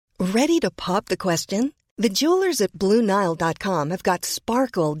Ready to pop the question? The jewelers at BlueNile.com have got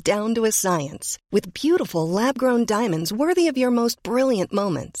sparkle down to a science with beautiful lab-grown diamonds worthy of your most brilliant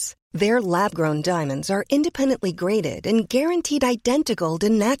moments. Their lab-grown diamonds are independently graded and guaranteed identical to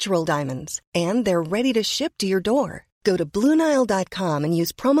natural diamonds, and they're ready to ship to your door. Go to BlueNile.com and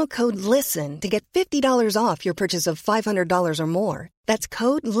use promo code LISTEN to get $50 off your purchase of $500 or more. That's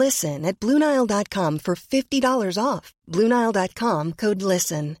code LISTEN at BlueNile.com for $50 off. BlueNile.com, code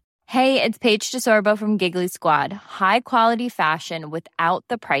LISTEN. Hey, it's Paige DeSorbo from Giggly Squad. High quality fashion without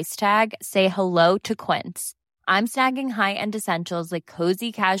the price tag. Say hello to Quince. I'm snagging high-end essentials like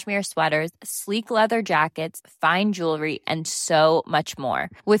cozy cashmere sweaters, sleek leather jackets, fine jewelry, and so much more.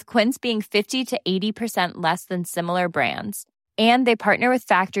 With Quince being 50 to 80% less than similar brands. And they partner with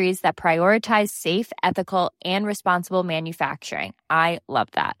factories that prioritize safe, ethical, and responsible manufacturing. I love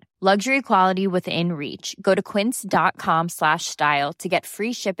that. Luxury quality within reach. Go to quince.com/style to get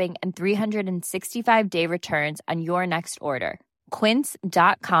free shipping and 365-day returns on your next order.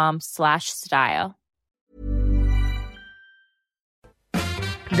 Quince.com/style.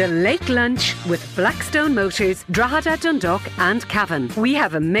 The Late Lunch with Blackstone Motors, Drogheda, Dundalk and Cavan. We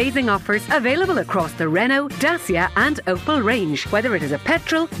have amazing offers available across the Renault, Dacia and Opel range. Whether it is a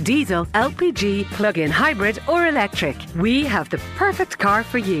petrol, diesel, LPG, plug-in hybrid or electric, we have the perfect car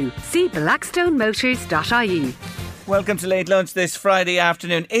for you. See blackstonemotors.ie. Welcome to Late Lunch this Friday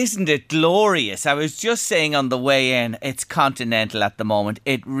afternoon. Isn't it glorious? I was just saying on the way in, it's continental at the moment.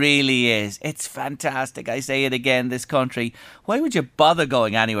 It really is. It's fantastic. I say it again, this country. Why would you bother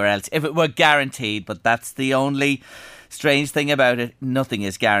going anywhere else if it were guaranteed? But that's the only strange thing about it. Nothing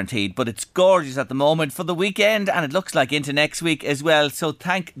is guaranteed, but it's gorgeous at the moment for the weekend, and it looks like into next week as well. So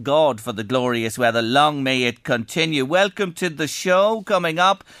thank God for the glorious weather. Long may it continue. Welcome to the show. Coming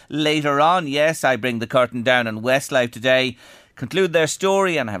up later on, yes, I bring the curtain down on Westlife today, conclude their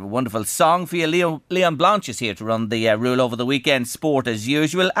story, and I have a wonderful song for you. Leon Blanche is here to run the Rule Over the Weekend sport as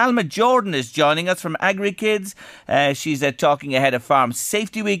usual. Alma Jordan is joining us from AgriKids. She's talking ahead of Farm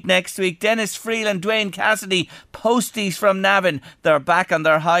Safety Week next week. Dennis Freeland, Dwayne Cassidy, posties from Navan. They're back on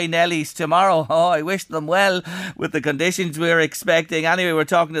their high nellies tomorrow. Oh, I wish them well with the conditions we're expecting. Anyway, we're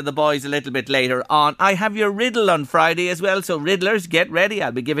talking to the boys a little bit later on. I have your riddle on Friday as well, so riddlers, get ready.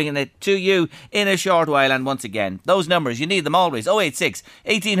 I'll be giving it to you in a short while. And once again, those numbers, you need them always. 086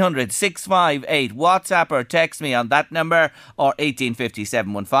 1800 658. WhatsApp or text me on that number, or 1850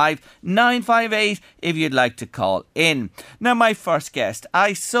 715 958 if you'd like to call in. Now, my first guest,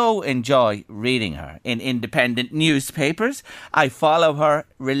 I so enjoy reading her in independent newspapers. I follow her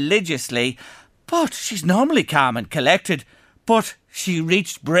religiously, but she's normally calm and collected. But she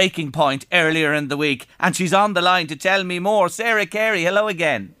reached breaking point earlier in the week, and she's on the line to tell me more. Sarah Carey, hello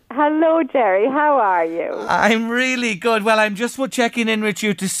again. Hello, Jerry. How are you? I'm really good. Well, I'm just checking in with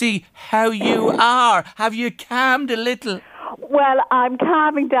you to see how you are. Have you calmed a little? Well, I'm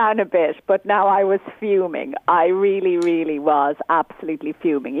calming down a bit, but now I was fuming. I really, really was absolutely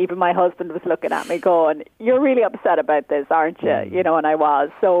fuming. Even my husband was looking at me going, "You're really upset about this, aren't you?" You know, and I was.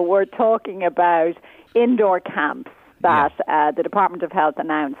 So we're talking about indoor camps that the Department of Health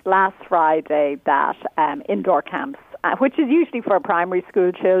announced last Friday that indoor camps, which is usually for primary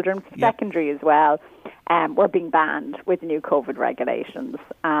school children, secondary as well, were being banned with new COVID regulations,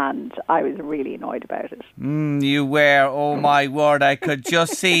 and I was really annoyed about it. You were, oh my word, I could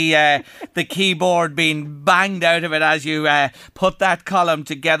just see the keyboard being banged out of it as you put that column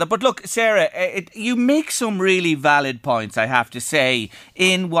together. But look, Sarah, you make some really valid points, I have to say,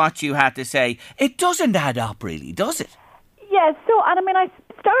 in what you had to say. It doesn't add up really, does it? Yes, and I mean, I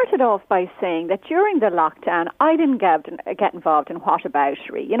started off by saying that during the lockdown, I didn't get involved in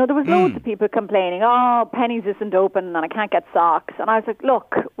whataboutery. You know, there was loads of people complaining, "Oh, Penny's isn't open and I can't get socks." And I was like,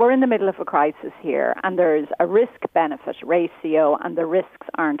 look, we're in the middle of a crisis here, and there's a risk-benefit ratio, and the risks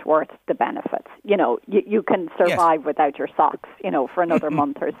aren't worth the benefits. You know, you can survive without your socks, you know, for another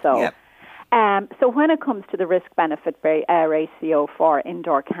month or so. Yep. So when it comes to the risk-benefit ratio for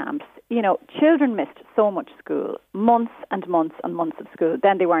indoor camps, you know, children missed so much school, months and months and months of school.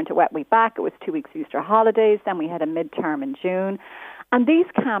 Then they weren't a wet week back. It was 2 weeks Easter holidays. Then we had a midterm in June. And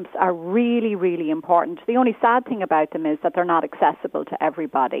these camps are really, really important. The only sad thing about them is that they're not accessible to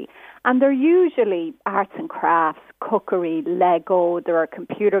everybody. And they're usually arts and crafts, cookery, Lego. There are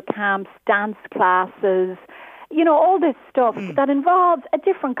computer camps, dance classes, you know, all this stuff that involves a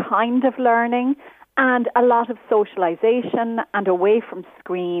different kind of learning and a lot of socialisation and away from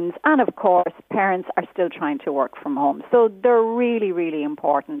screens. And of course, parents are still trying to work from home. So they're really, really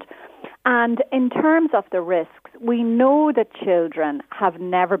important. And in terms of the risks, we know that children have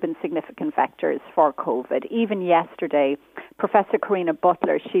never been significant vectors for COVID. Even yesterday, Professor Karina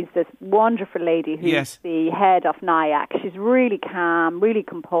Butler, she's this wonderful lady who's the head of NIAC. She's really calm, really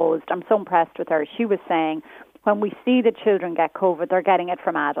composed. I'm so impressed with her. She was saying, when we see the children get COVID, they're getting it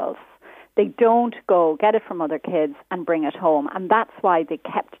from adults. They don't go get it from other kids and bring it home. And that's why they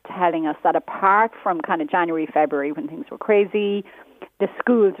kept telling us that apart from kind of January, February, when things were crazy, the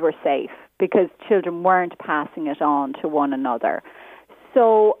schools were safe because children weren't passing it on to one another.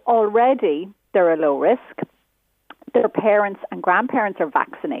 So already they're a low risk. Their parents and grandparents are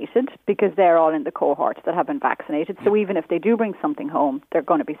vaccinated because they're all in the cohort that have been vaccinated. So even if they do bring something home, they're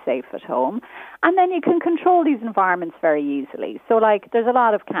going to be safe at home. And then you can control these environments very easily. So there's a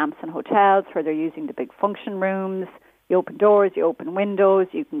lot of camps and hotels where they're using the big function rooms. You open doors, you open windows,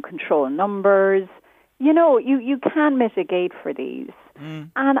 you can control numbers. You can mitigate for these.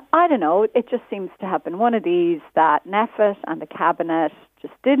 And I don't know, it just seems to have been one of these that NPHET and the Cabinet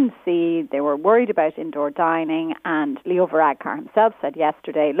just didn't see. They were worried about indoor dining, and Leo Varadkar himself said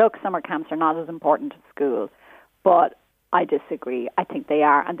yesterday, look, summer camps are not as important as school. But I disagree. I think they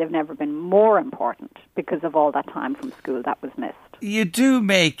are, and they've never been more important because of all that time from school that was missed. You do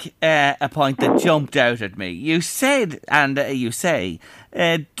make a point that jumped out at me. You said, and you say,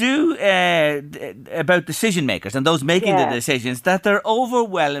 about decision makers and those making the decisions, that they're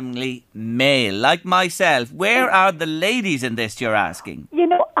overwhelmingly male, like myself. Where are the ladies in this, you're asking?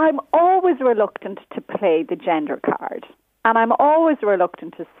 I'm always reluctant to play the gender card. And I'm always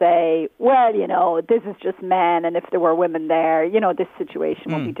reluctant to say, well, this is just men, and if there were women there, this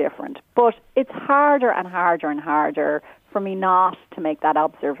situation would be different. But it's harder and harder and harder for me not to make that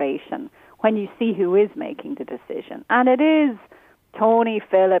observation when you see who is making the decision. And it is Tony,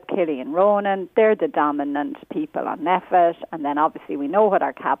 Philip, Killian, Ronan. They're the dominant people on NPHET. And then obviously we know what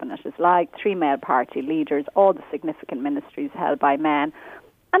our cabinet is like. 3 male party leaders, all the significant ministries held by men.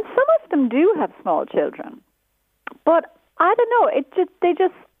 And some of them do have small children. But I don't know, it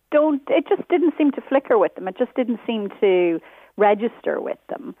just didn't seem to flicker with them. It just didn't seem to register with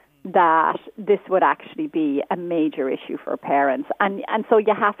them that this would actually be a major issue for parents. And so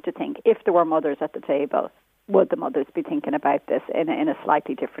you have to think, if there were mothers at the table, would the mothers be thinking about this in a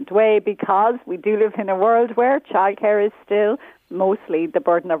slightly different way? Because we do live in a world where childcare is still mostly the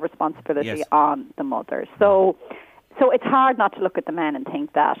burden of responsibility on the mother. So it's hard not to look at the men and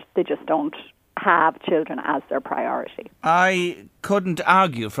think that they just don't have children as their priority. I couldn't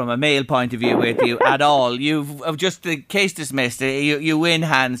argue from a male point of view with you at all. You've just the case dismissed. You win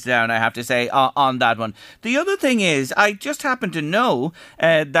hands down, I have to say, on that one. The other thing is, I just happen to know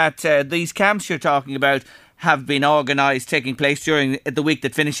that these camps you're talking about have been organised, taking place during the week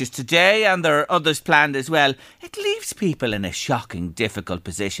that finishes today, and there are others planned as well. It leaves people in a shocking, difficult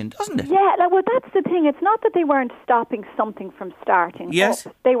position, doesn't it? Yeah, well, that's the thing. It's not that they weren't stopping something from starting up.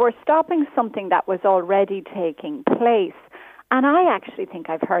 They were stopping something that was already taking place. And I actually think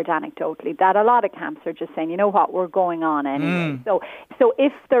I've heard anecdotally that a lot of camps are just saying, you know what, we're going on anyway. So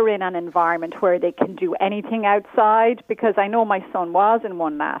if they're in an environment where they can do anything outside, because I know my son was in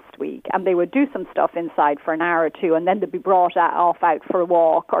one last week, and they would do some stuff inside for an hour or two, and then they'd be brought off out for a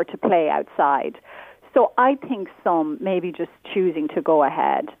walk or to play outside. So I think some maybe just choosing to go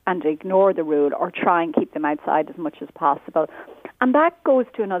ahead and ignore the rule or try and keep them outside as much as possible. And that goes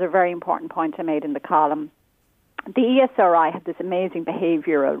to another very important point I made in the column. The ESRI had this amazing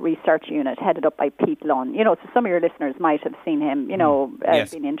behavioural research unit headed up by Pete Lunn. So some of your listeners might have seen him,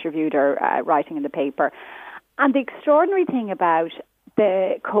 being interviewed or writing in the paper. And the extraordinary thing about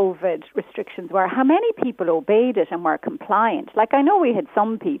the COVID restrictions were how many people obeyed it and were compliant. Like, I know we had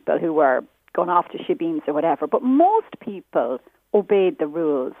some people who were going off to shebeens or whatever, but most people obeyed the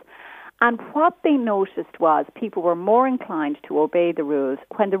rules. And what they noticed was people were more inclined to obey the rules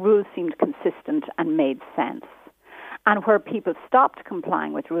when the rules seemed consistent and made sense. And where people stopped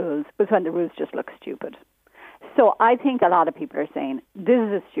complying with rules was when the rules just looked stupid. So I think a lot of people are saying, this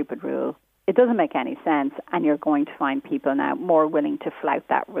is a stupid rule. It doesn't make any sense. And you're going to find people now more willing to flout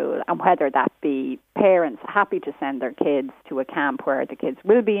that rule. And whether that be parents happy to send their kids to a camp where the kids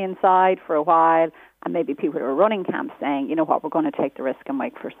will be inside for a while, and maybe people who are running camps saying, you know what, we're going to take the risk and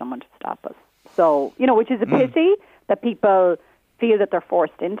wait for someone to stop us. So, which is a pity that people feel that they're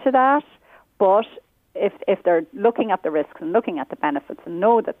forced into that. But if they're looking at the risks and looking at the benefits and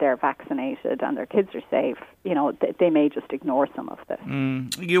know that they're vaccinated and their kids are safe, they may just ignore some of this.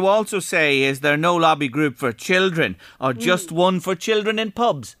 You also say, is there no lobby group for children or just one for children in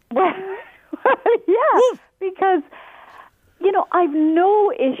pubs? Well yeah, because, I've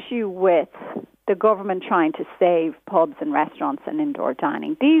no issue with the government trying to save pubs and restaurants and indoor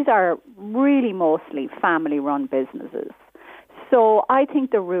dining. These are really mostly family-run businesses. So I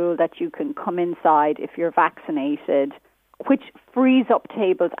think the rule that you can come inside if you're vaccinated, which frees up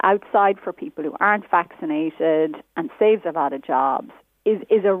tables outside for people who aren't vaccinated and saves a lot of jobs,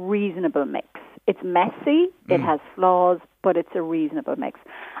 is a reasonable mix. It's messy, it has flaws, but it's a reasonable mix.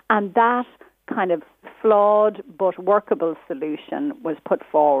 And that kind of flawed but workable solution was put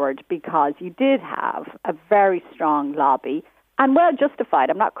forward because you did have a very strong lobby, and well justified.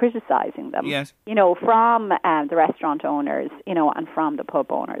 I'm not criticising them. Yes. From the restaurant owners, and from the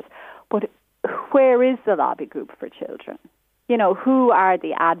pub owners. But where is the lobby group for children? Who are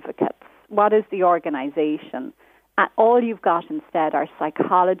the advocates? What is the organisation? And all you've got instead are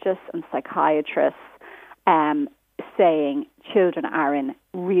psychologists and psychiatrists saying children are in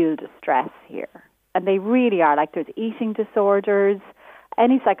real distress here. And they really are. Like, there's eating disorders.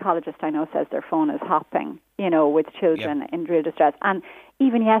 Any psychologist I know says their phone is hopping, with children in real distress. And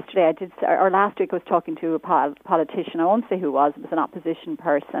even yesterday, last week I was talking to a politician. I won't say who it was an opposition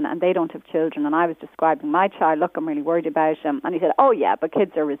person, and they don't have children. And I was describing my child. Look, I'm really worried about him. And he said, oh yeah, but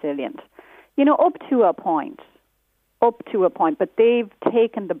kids are resilient. Up to a point. But they've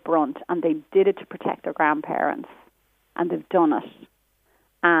taken the brunt, and they did it to protect their grandparents. And they've done it.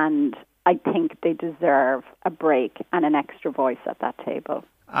 And I think they deserve a break and an extra voice at that table.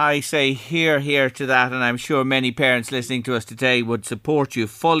 I say hear to that, and I'm sure many parents listening to us today would support you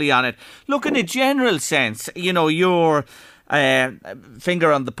fully on it. Look, in a general sense, you're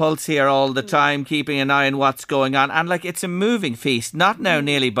finger on the pulse here all the time, keeping an eye on what's going on. And it's a moving feast, not now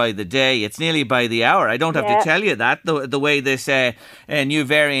nearly by the day, it's nearly by the hour. I don't have to tell you that, the way this new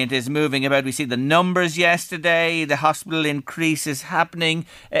variant is moving about. We see the numbers yesterday, the hospital increase is happening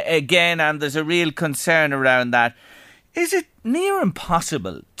again, and there's a real concern around that. Is it near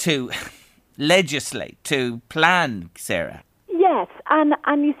impossible to legislate, to plan, Sarah? Yes,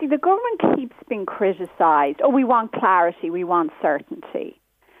 and you see, the government keeps being criticised. Oh, we want clarity, we want certainty.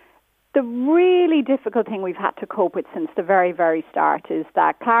 The really difficult thing we've had to cope with since the very, very start is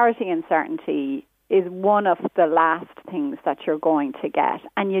that clarity and certainty is one of the last things that you're going to get.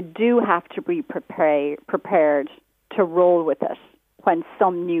 And you do have to be prepared to roll with it when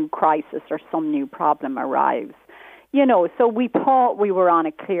some new crisis or some new problem arrives. So we thought we were on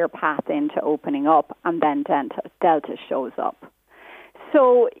a clear path into opening up, and then Delta shows up.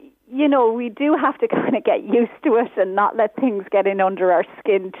 So, we do have to kind of get used to it and not let things get in under our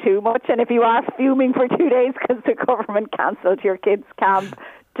skin too much. And if you are fuming for 2 days because the government cancelled your kids' camp,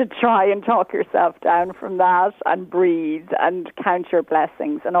 to try and talk yourself down from that and breathe and count your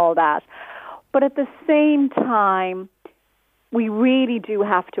blessings and all that. But at the same time, we really do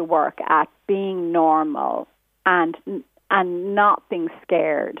have to work at being normal and not being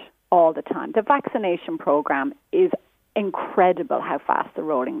scared all the time. The vaccination program is incredible how fast they're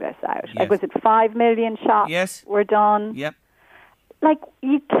rolling this out. Yes. Was it 5 million shots were done? Yep.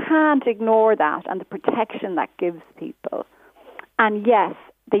 You can't ignore that and the protection that gives people. And yes,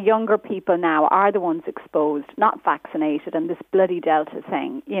 the younger people now are the ones exposed, not vaccinated, and this bloody Delta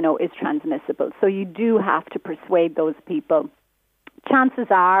thing, is transmissible. So you do have to persuade those people. Chances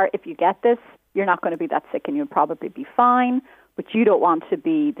are, if you get this, you're not going to be that sick and you'll probably be fine, but you don't want to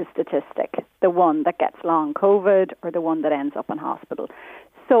be the statistic, the one that gets long COVID or the one that ends up in hospital.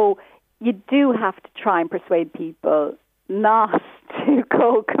 So you do have to try and persuade people not to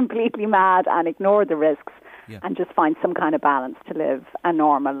go completely mad and ignore the risks and just find some kind of balance to live a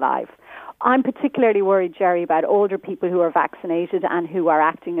normal life. I'm particularly worried, Jerry, about older people who are vaccinated and who are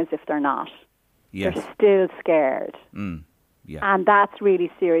acting as if they're not. Yes. They're still scared. Yeah. And that's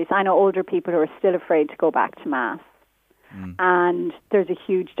really serious. I know older people who are still afraid to go back to Mass. And there's a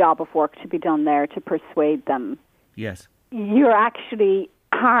huge job of work to be done there to persuade them. Yes. You're actually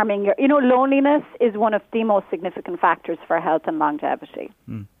harming loneliness is one of the most significant factors for health and longevity.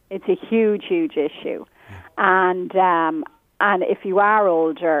 It's a huge, huge issue. And if you are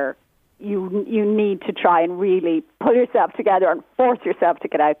older, you need to try and really pull yourself together and force yourself to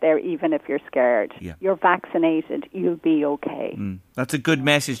get out there, even if you're scared. Yeah. You're vaccinated, you'll be okay. That's a good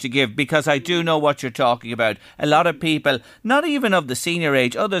message to give, because I do know what you're talking about. A lot of people, not even of the senior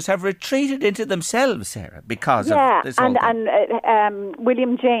age, others have retreated into themselves, Sarah, because of this whole thing. And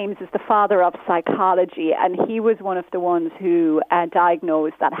William James is the father of psychology, and he was one of the ones who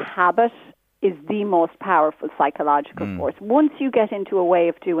diagnosed that habit is the most powerful psychological force. Once you get into a way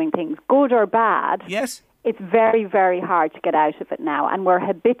of doing things, good or bad, it's very, very hard to get out of it now. And we're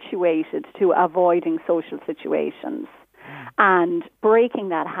habituated to avoiding social situations. And breaking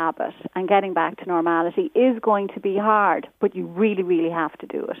that habit and getting back to normality is going to be hard, but you really, really have to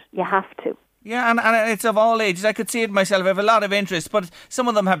do it. You have to. Yeah, and it's of all ages. I could see it myself. I have a lot of interest, but some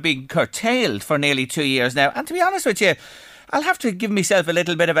of them have been curtailed for nearly 2 years now. And to be honest with you, I'll have to give myself a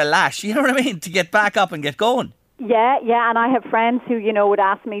little bit of a lash, you know what I mean, to get back up and get going. Yeah, and I have friends who, would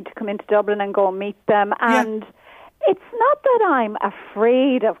ask me to come into Dublin and go and meet them. And it's not that I'm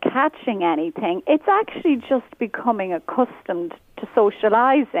afraid of catching anything. It's actually just becoming accustomed to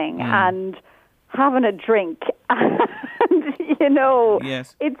socialising and having a drink. And,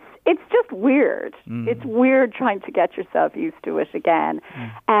 yes. It's just weird. It's weird trying to get yourself used to it again.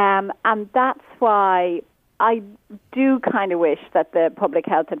 And that's why I do kind of wish that the public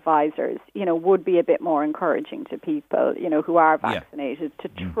health advisors, would be a bit more encouraging to people, who are vaccinated to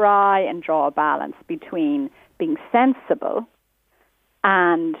try and draw a balance between being sensible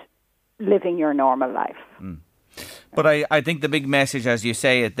and living your normal life. But I think the big message, as you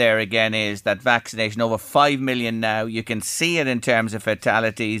say it there again, is that vaccination, over 5 million now. You can see it in terms of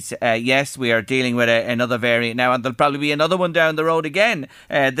fatalities. Yes, we are dealing with another variant now, and there'll probably be another one down the road again.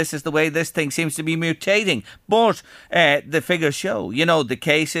 This is the way this thing seems to be mutating. But the figures show, the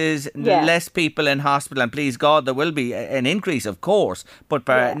cases, less people in hospital, and please God, there will be an increase, of course, but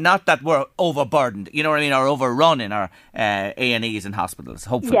not that we're overburdened, you know what I mean, or overrun in our A&Es and hospitals,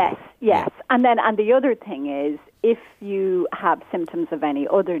 hopefully. Yes. And the other thing is, if you have symptoms of any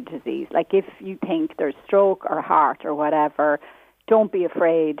other disease, like if you think there's stroke or heart or whatever, don't be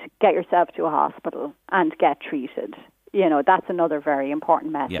afraid. Get yourself to a hospital and get treated. That's another very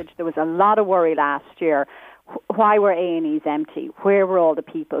important message. Yeah. There was a lot of worry last year. Why were A&Es empty? Where were all the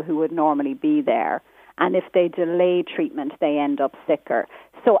people who would normally be there? And if they delay treatment, they end up sicker.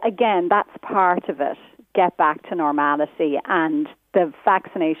 So again, that's part of it. Get back to normality, and the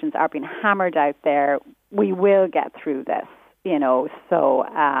vaccinations are being hammered out there. We will get through this, so,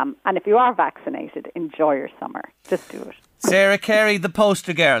 and if you are vaccinated, enjoy your summer. Just do it. Sarah Carey, the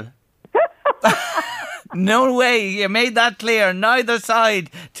poster girl. No way, you made that clear. Neither side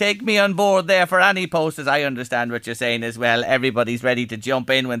take me on board there for any posters. I understand what you're saying as well. Everybody's ready to jump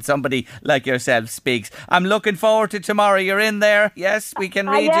in when somebody like yourself speaks. I'm looking forward to tomorrow. You're in there. Yes, we can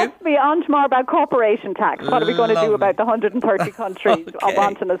read you. Be on tomorrow about corporation tax. What are we going to do about the 130 countries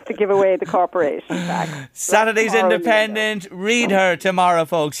wanting us to give away the corporation tax? Saturday's Independent. Read her tomorrow,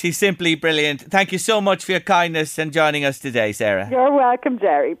 folks. She's simply brilliant. Thank you so much for your kindness and joining us today, Sarah. You're welcome,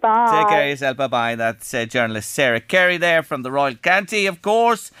 Jerry. Bye. Take care of yourself. Bye-bye. That's journalist Sarah Carey there from the Royal County, of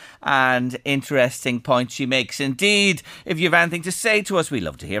course, and interesting points she makes indeed. If you have anything to say to us, we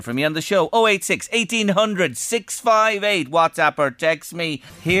love to hear from you on the show. 086 1800 658, WhatsApp or text me.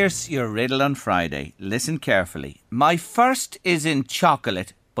 Here's your riddle on Friday. Listen carefully. My first is in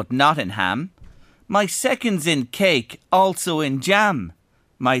chocolate but not in ham. My second's in cake, also in jam.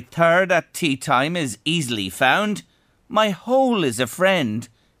 My third at tea time is easily found. My whole is a friend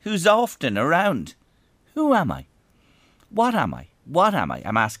who's often around. Who am I? What am I? What am I?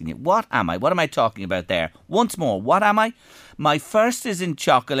 I'm asking you, what am I? What am I talking about there? Once more, what am I? My first is in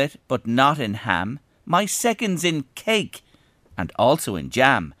chocolate, but not in ham. My second's in cake, and also in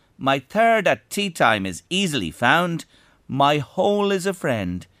jam. My third at tea time is easily found. My whole is a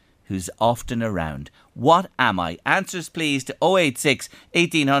friend who's often around. What am I? Answers please to 086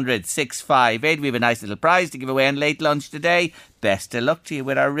 1800 658. We have a nice little prize to give away on Late Lunch today. Best of luck to you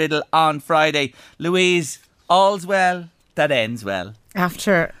with our riddle on Friday. Louise, all's well that ends well.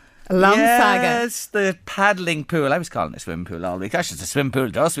 After a long saga. Yes, the paddling pool. I was calling it a swim pool all week. Gosh, it's a swim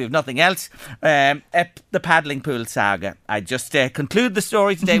pool to us. We have nothing else. The paddling pool saga. I just conclude the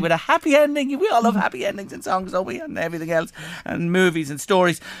story today with a happy ending. We all love happy endings in songs, don't we? And everything else. And movies and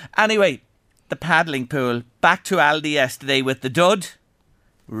stories. Anyway, the paddling pool. Back to Aldi yesterday with the dud.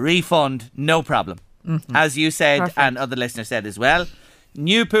 Refund, no problem. Mm-hmm. As you said, perfect. And other listeners said as well.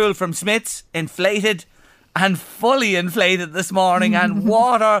 New pool from Smith's, inflated and fully inflated this morning, and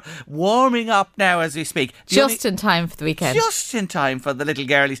water warming up now as we speak. Just in time for the weekend. Just in time for the little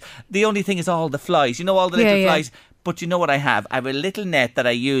girlies. The only thing is all the flies. You know, all the little flies. But you know what I have? I have a little net that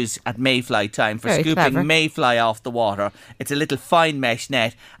I use at mayfly time for scooping mayfly off the water. It's a little fine mesh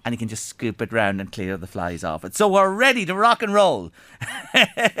net, and you can just scoop it round and clear the flies off it. So we're ready to rock and roll.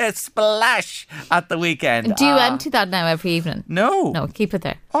 Splash at the weekend. Do you empty that now every evening? No. No, keep it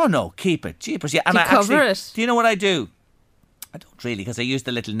there. Oh no, keep it. Jeepers, yeah. And do you cover it? Do you know what I do? I don't really, because I use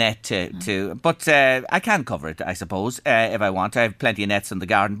the little net to but I can cover it, I suppose, if I want. I have plenty of nets in the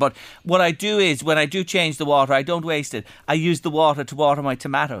garden. But what I do is, when I do change the water, I don't waste it. I use the water to water my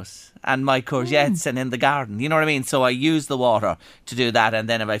tomatoes and my courgettes and in the garden. You know what I mean? So I use the water to do that, and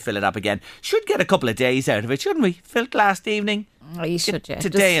then if I fill it up again, should get a couple of days out of it, shouldn't we? Filled last evening, Oh, you should, yeah.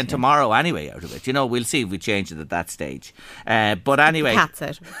 Today and tomorrow anyway out of it. You know, we'll see if we change it at that stage. But anyway. Cats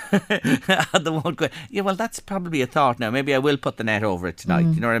out. The one go, yeah, well, that's probably a thought now. Maybe I will put the net over it tonight.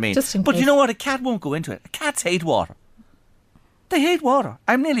 You know what I mean? Just in But case. you know what? A cat won't go into it. Cats hate water. They hate water.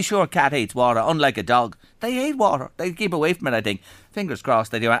 I'm nearly sure a cat hates water, unlike a dog. They hate water. They keep away from it, I think. Fingers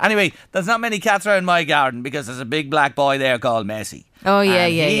crossed they do. Anyway, there's not many cats around my garden because there's a big black boy there called Messi. Oh, yeah,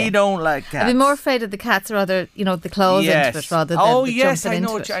 And yeah, he yeah. don't like cats. I'd be more afraid of the cats rather, the claws into it rather than the yes, jumping I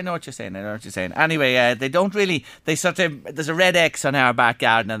know into it. I know what you're saying. Anyway, they don't really. They sort of. There's a red X on our back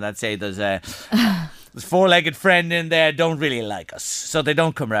garden, and I'd say there's a. There's a four-legged friend in there, don't really like us. So they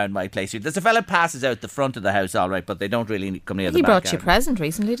don't come round my place. There's a fella passes out the front of the house, all right, but they don't really come near the He back brought you a garden. present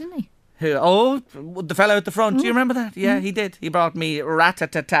recently, didn't he? Who? Oh, the fella out the front. Do you remember that? Yeah, he did. He brought me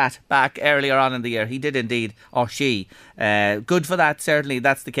rat-a-tat-tat back earlier on in the year. He did indeed. Or she. Good for that, certainly.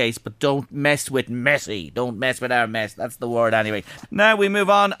 That's the case. But don't mess with Messi. Don't mess with our mess. That's the word anyway. Now we move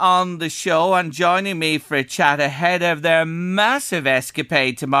on the show. And joining me for a chat ahead of their massive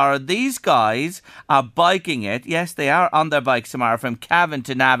escapade tomorrow. These guys are biking it. Yes, they are on their bikes tomorrow from Cavan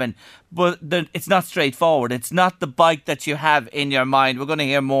to Navan. But it's not straightforward. It's not the bike that you have in your mind. We're going to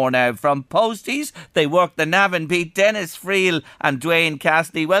hear more now from Posties. They work the Navan beat. Dennis Friel and Dwayne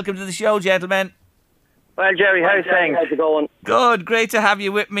Cassidy. Welcome to the show, gentlemen. Well, Jerry, how's things? How's it going? Good. Great to have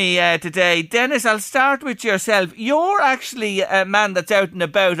you with me today. Dennis, I'll start with yourself. You're actually a man that's out and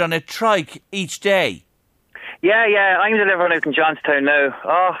about on a trike each day. Yeah. I'm delivering out in Johnstown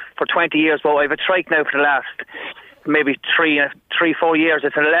now. For 20 years, but I've a trike now for the last maybe 4 years.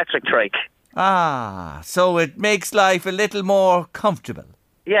 It's an electric trike. So it makes life a little more comfortable.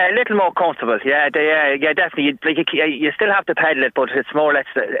 Yeah, a little more comfortable. Yeah, definitely. You still have to pedal it, but it's more or less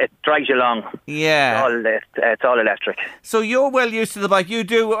it drags you along. Yeah, it's all electric. So you're well used to the bike. You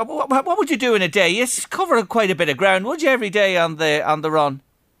do. What would you do in a day? You cover quite a bit of ground, would you, every day on the run?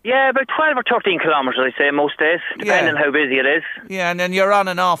 Yeah, about 12 or 13 kilometres, I'd say, most days, depending on how busy it is. Yeah, and then you're on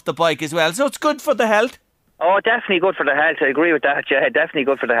and off the bike as well, so it's good for the health. Oh, definitely good for the health. I agree with that. Yeah, definitely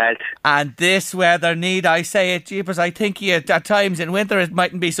good for the health. And this weather, need I say it, jeepers, I think at times in winter it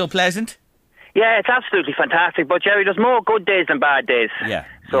mightn't be so pleasant. Yeah, it's absolutely fantastic. But Jerry, there's more good days than bad days. Yeah.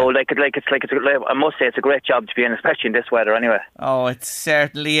 So I must say it's a great job to be in, especially in this weather anyway. Oh, it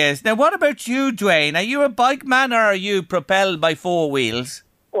certainly is. Now, what about you, Dwayne? Are you a bike man or are you propelled by four wheels?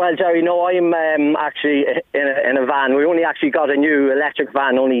 Well, Jerry, no, I'm actually in a van. We only actually got a new electric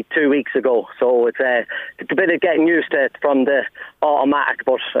van only 2 weeks ago, so it's a bit of getting used to it from the automatic,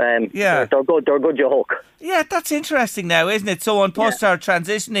 but they're good. They're good, you hook. Yeah, that's interesting now, isn't it? So when posts are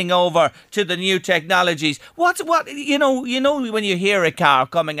transitioning over to the new technologies, what you know when you hear a car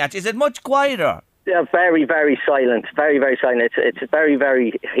coming at you, is it much quieter? Yeah, very, very silent. Very, very silent. It's very,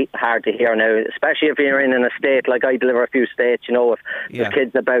 very hard to hear now, especially if you're in an estate. Like I deliver a few states, if there's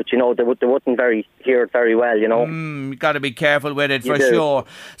kids about, they wouldn't hear it very well, You've got to be careful with it for sure.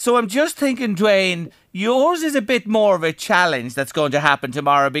 So I'm just thinking, Dwayne, yours is a bit more of a challenge that's going to happen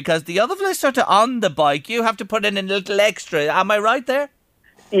tomorrow because the other fellas sort of on the bike, you have to put in a little extra. Am I right there?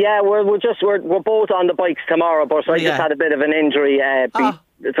 Yeah, we're both on the bikes tomorrow, but I just had a bit of an injury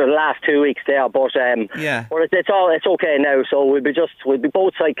for the last 2 weeks there, but it's okay now. So we'll be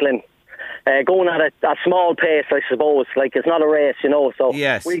both cycling, going at a small pace, I suppose. Like it's not a race, So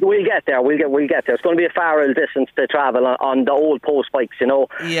yes. we'll get there. We'll get there. It's going to be a far distance to travel on the old post bikes,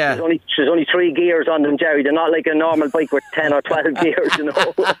 Yeah. There's only 3 gears on them, Jerry. They're not like a normal bike with 10 or 12 gears,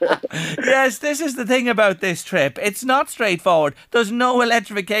 Yes, this is the thing about this trip. It's not straightforward. There's no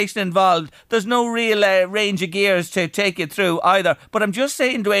electrification involved. There's no real range of gears to take you through either. But I'm just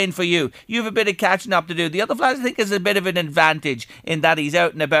saying, Dwayne, for you have a bit of catching up to do. The other fella, I think, is a bit of an advantage in that he's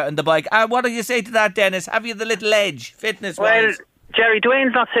out and about on the bike. What do you say to that, Dennis? Have you the little edge, fitness-wise? Well, Jerry,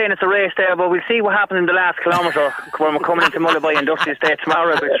 Dwayne's not saying it's a race there, but we'll see what happens in the last kilometre when we're coming into Mullaby Industrial Estate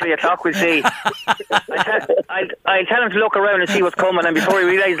tomorrow about 3 o'clock. We'll see. I'll tell him to look around and see what's coming, and before he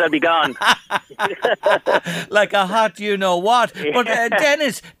realises I'll be gone. Like a hot you-know-what. But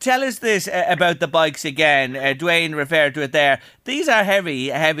Dennis, tell us this about the bikes again. Dwayne referred to it there. These are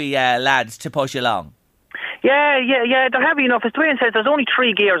heavy lads to push along. Yeah, they're heavy enough. As Dwayne says, there's only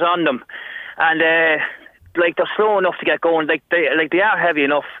 3 gears on them, and they're slow enough to get going. They are heavy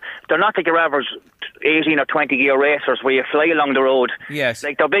enough. They're not like your average 18 or 20 gear racers where you fly along the road. Yes.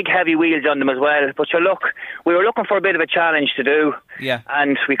 They're big heavy wheels on them as well. But we were looking for a bit of a challenge to do. Yeah.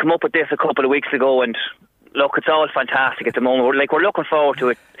 And we come up with this a couple of weeks ago, and look, it's all fantastic at the moment. We're looking forward to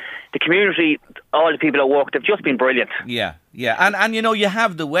it. The community, all the people at work, they've just been brilliant. Yeah. And you know, you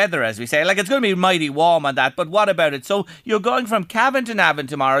have the weather, as we say. Like, it's going to be mighty warm and that, but what about it? So you're going from Cavan to Navan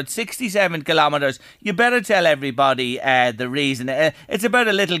tomorrow. It's 67 kilometres. You better tell everybody the reason. It's about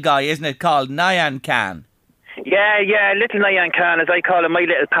a little guy, isn't it, called Nayan Khan? Yeah, little Nayan Khan, as I call him, my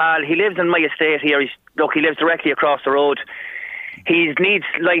little pal. He lives in my estate here. He lives directly across the road. He needs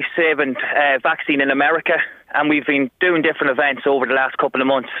life-saving vaccine in America, and we've been doing different events over the last couple of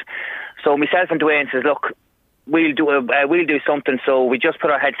months. So myself and Dwayne says, look, we'll do something. So we just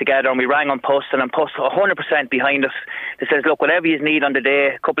put our heads together and we rang on Post, and Post 100% behind us. They says, look, whatever you need on the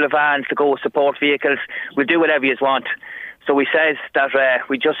day, a couple of vans to go, support vehicles, we'll do whatever you want. So we says that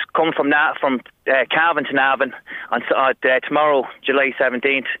we just come from Cavan to Navan on tomorrow, July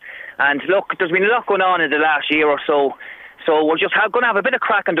 17th. And look, there's been a lot going on in the last year or so. So we're just going to have a bit of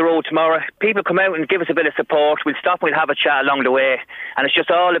crack on the road tomorrow. People come out and give us a bit of support. We'll stop and we'll have a chat along the way. And it's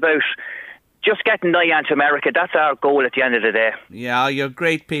just all about just getting Nayan to America. That's our goal at the end of the day. Yeah, you're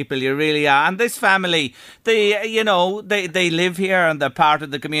great people. You really are. And this family, they live here and they're part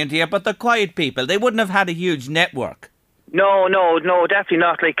of the community here, but they're quiet people. They wouldn't have had a huge network. No, definitely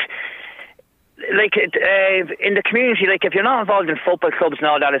not. In the community, if you're not involved in football clubs and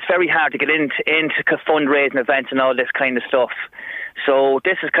all that, it's very hard to get into fundraising events and all this kind of stuff. So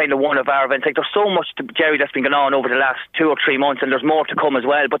this is kind of one of our events. There's so much, Jerry, that's been going on over the last 2 or 3 months, and there's more to come as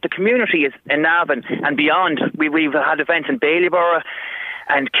well. But the community is in Navan and beyond. We've had events in Ballyborough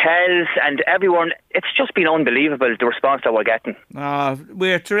and Kells and everyone. It's just been unbelievable, the response that we're getting. Oh,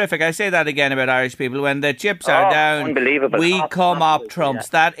 we're terrific. I say that again about Irish people. When the chips are down, unbelievable. We come up trumps.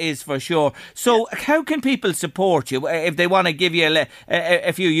 Yeah. That is for sure. So how can people support you if they want to give you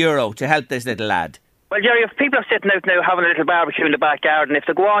a few euro to help this little lad? Well, Jerry, if people are sitting out now having a little barbecue in the back garden, if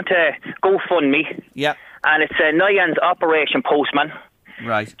they go on to GoFundMe, and it's Nayan's Operation Postman,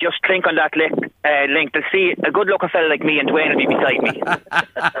 right, just click on that link. They'll see a good-looking fella like me, and Dwayne will be beside me.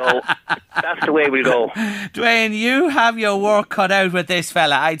 So that's the way we'll go. Dwayne, you have your work cut out with this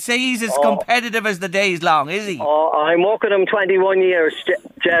fella. I'd say he's as competitive as the day's long, is he? I'm working him 21 years,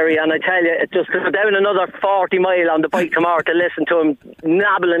 Jerry, and I tell you, it just goes down another 40 mile on the bike tomorrow to listen to him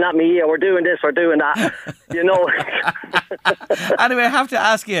nabbling at me. Yeah, we're doing this, we're doing that. You know. Anyway, I have to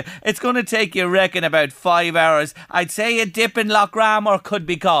ask you, it's going to take you, reckon, about 5 hours. I'd say a dip in Lochramor could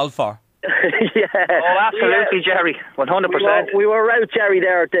be called for. Yeah. Oh, absolutely, Jerry. 100%. We were out, Jerry,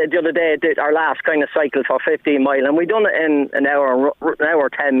 there the other day, our last kind of cycle for 15 mile, and we done it in an hour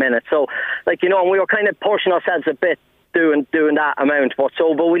 10 minutes. So, and we were kind of pushing ourselves a bit doing that amount. But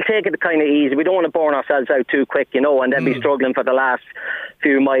we'll take it kind of easy. We don't want to burn ourselves out too quick, and then be struggling for the last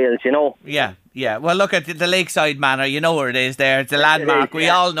few miles, Yeah. Well, look at the Lakeside Manor. You know where it is there. It's a landmark. We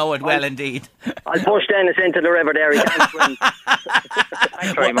all know it well indeed. I'll push Dennis into the river there. He can't swim.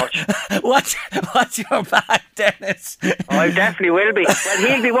 Thanks very much. What's your back, Dennis? I definitely will be. Well,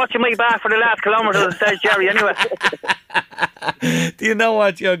 he'll be watching my back for the last kilometre, says Jerry, anyway. Do you know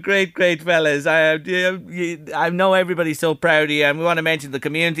what? You're great fellas. I know everybody's so proud of you, and we want to mention the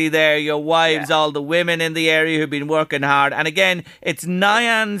community there, your wives, all the women in the area who've been working hard. And again, it's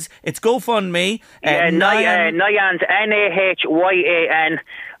Nayan's, it's GoFundMe. Nayan's Nahyan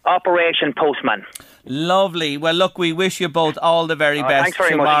Operation Postman. Lovely. Well, look, we wish you both all the very best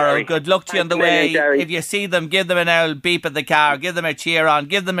tomorrow. Much, Good luck to you on the way. If you see them, give them an old beep at the car, give them a cheer on,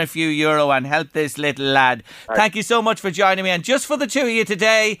 give them a few euro and help this little lad. Thank you so much for joining me. And just for the two of you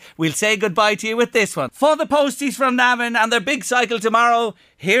today, we'll say goodbye to you with this one. For the posties from Navan and their big cycle tomorrow,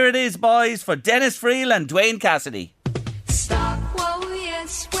 here it is, boys, for Dennis Friel and Dwayne Cassidy. Stop, whoa,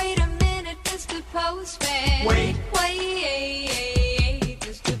 yes, wait a minute, Mr. Postman. Wait,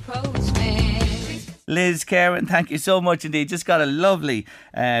 Mr. Postman. Liz Karen, thank you so much indeed. Just got a lovely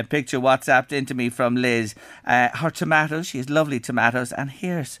picture WhatsApped into me from Liz. Her tomatoes, she has lovely tomatoes, and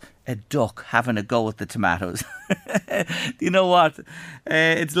here's a duck having a go at the tomatoes. You know what?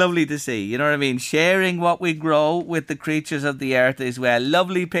 It's lovely to see, you know what I mean? Sharing what we grow with the creatures of the earth as well.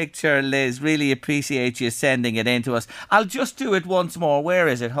 Lovely picture, Liz. Really appreciate you sending it in to us. I'll just do it once more. Where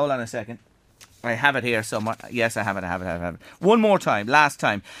is it? Hold on a second. I have it here somewhere. Yes, I have it. One more time, last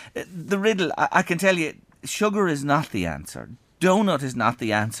time. The riddle, I can tell you, sugar is not the answer. Donut is not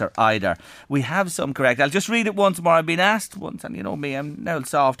the answer either. We have some correct. I'll just read it once more. I've been asked once, and you know me, I'm now a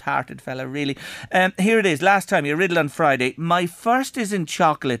soft-hearted fella, really. Here it is. Last time, your riddle on Friday. My first is in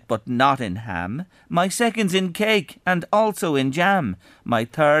chocolate, but not in ham. My second's in cake, and also in jam. My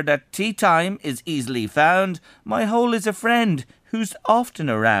third at tea time is easily found. My whole is a friend who's often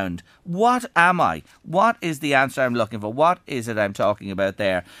around. What am I? What is the answer I'm looking for? What is it I'm talking about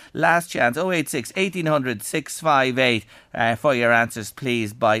there? Last chance, 086 1800 658 for your answers,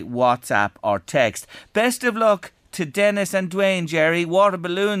 please, by WhatsApp or text. Best of luck to Dennis and Dwayne, Jerry. Water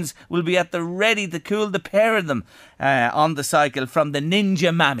balloons will be at the ready to cool the pair of them on the cycle from the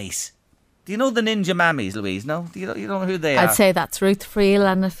Ninja Mammies. Do you know the Ninja Mammies, Louise? No? You don't know who they are? I'd say that's Ruth Friel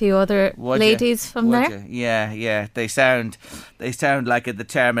and a few other ladies from there. Yeah. They sound like a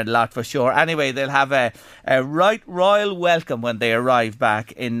determined lot for sure. Anyway, they'll have a right royal welcome when they arrive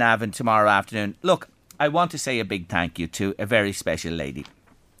back in Navan tomorrow afternoon. Look, I want to say a big thank you to a very special lady.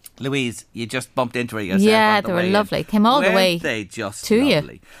 Louise, you just bumped into her yourself. Yeah, they were lovely. Came all the way they just to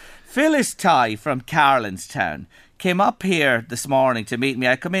lovely. You. Phyllis Tighe from Carlinstown came up here this morning to meet me.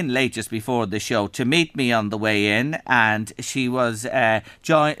 I come in late just before the show to meet me on the way in, and she was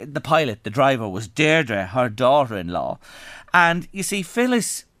the pilot, the driver was Deirdre, her daughter-in-law. And you see,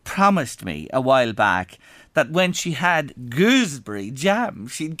 Phyllis promised me a while back that when she had gooseberry jam,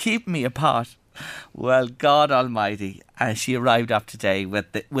 she'd keep me a pot. Well, God Almighty, she arrived up today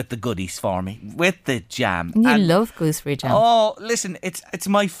with the goodies for me, with the jam. And you love gooseberry jam. Oh, listen, it's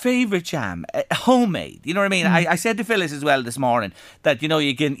my favourite jam, homemade. You know what I mean? I said to Phyllis as well this morning that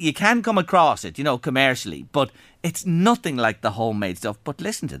you can come across it, commercially, but it's nothing like the homemade stuff. But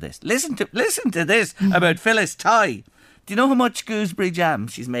listen to this, listen to this about Phyllis Tighe. Do you know how much gooseberry jam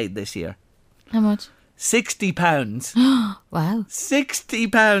she's made this year? How much? £60. Wow.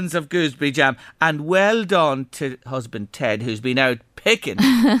 £60 of gooseberry jam. And well done to husband Ted, who's been out picking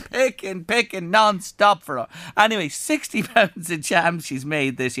non-stop for her. Anyway, £60 of jam she's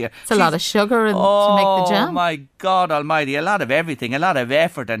made this year. It's a lot of sugar to make the jam. Oh my God Almighty, a lot of everything, a lot of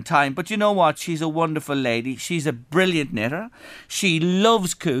effort and time. But you know what? She's a wonderful lady. She's a brilliant knitter. She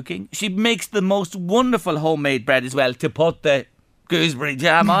loves cooking. She makes the most wonderful homemade bread as well, to put the gooseberry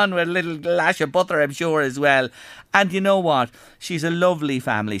jam on with a little lash of butter, I'm sure, as well. And you know what? She's a lovely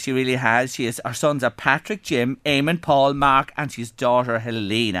family. She really has. Her sons are Patrick, Jim, Eamon, Paul, Mark, and she's daughter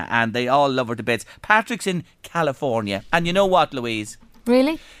Helena. And they all love her to bits. Patrick's in California. And you know what, Louise?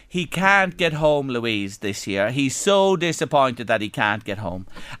 Really? He can't get home, Louise, this year. He's so disappointed that he can't get home.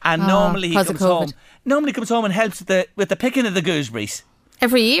 And normally he comes home. Normally comes home and helps with the picking of the gooseberries.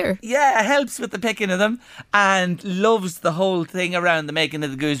 Every year? Yeah, helps with the picking of them and loves the whole thing around the making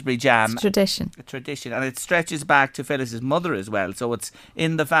of the gooseberry jam. It's tradition. A tradition. And it stretches back to Phyllis's mother as well. So it's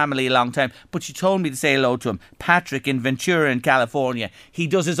in the family a long time. But she told me to say hello to him. Patrick in Ventura in California. He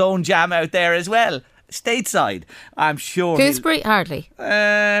does his own jam out there as well. Stateside, I'm sure. Gooseberry? Hardly.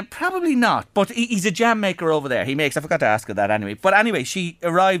 Probably not. But he's a jam maker over there. I forgot to ask her that anyway. But anyway, she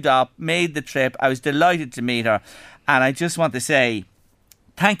arrived up, made the trip. I was delighted to meet her. And I just want to say,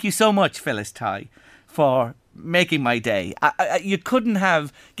 thank you so much, Phyllis Tighe, for making my day. You couldn't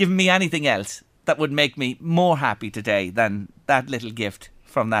have given me anything else that would make me more happy today than that little gift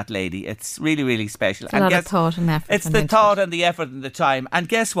from that lady. It's really, really special. It's a lot of thought and effort. It's the thought and the effort and the time. And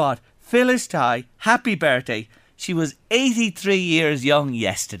guess what? Phyllis Tighe, happy birthday. She was 83 years young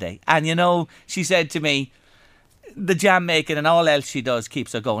yesterday. And she said to me, the jam making and all else she does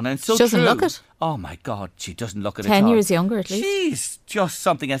keeps her going. And so she doesn't look it. Oh my God, she doesn't look it 10 at all. 10 years younger at least. She's just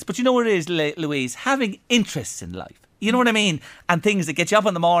something else. But you know what it is, Louise? Having interests in life. You know what I mean? And things that get you up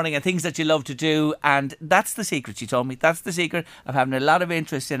in the morning and things that you love to do. And that's the secret, she told me. That's the secret of having a lot of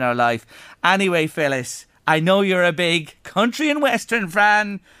interest in our life. Anyway, Phyllis, I know you're a big country and western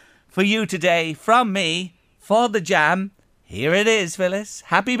fan. For you today, from me, for the jam, here it is, Phyllis.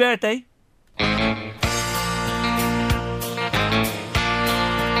 Happy birthday.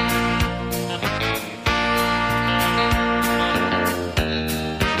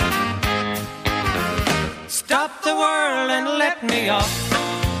 Stop the world and let me off.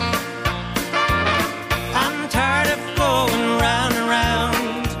 I'm tired of going round and round.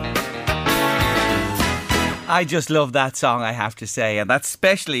 I just love that song, I have to say, and that's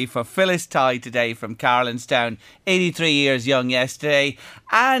especially for Phyllis Tighe today from Carlinstown, 83 years young yesterday.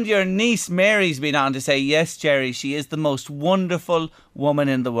 And your niece Mary's been on to say, yes, Jerry, she is the most wonderful woman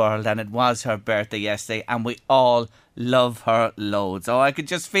in the world, and it was her birthday yesterday, and we all love her loads. Oh, I could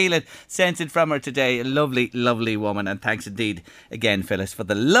just feel it, sense it from her today. A lovely, lovely woman. And thanks indeed again, Phyllis, for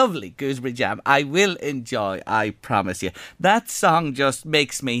the lovely gooseberry jam. I will enjoy, I promise you. That song just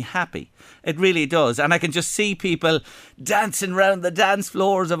makes me happy. It really does. And I can just see people dancing around the dance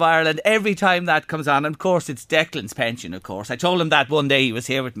floors of Ireland every time that comes on. And of course, it's Declan's pension, of course. I told him that one day he was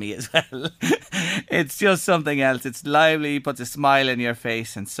here with me as well. It's just something else. It's lively, puts a smile in your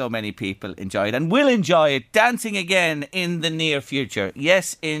face, and so many people enjoy it and will enjoy it. Dancing again again in the near future.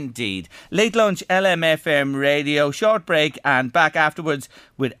 Yes, indeed. Late lunch, LMFM radio, short break and back afterwards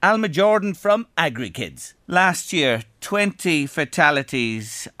with Alma Jordan from AgriKids. Last year, 20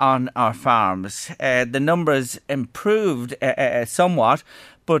 fatalities on our farms. The numbers improved somewhat,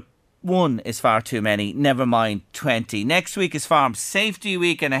 but one is far too many, never mind 20. Next week is Farm Safety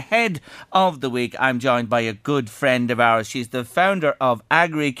Week, and ahead of the week I'm joined by a good friend of ours. She's the founder of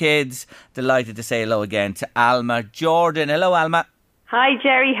AgriKids. Delighted to say hello again to Alma Jordan. Hello, Alma. Hi,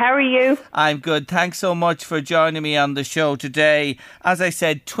 Jerry. How are you? I'm good. Thanks so much for joining me on the show today. As I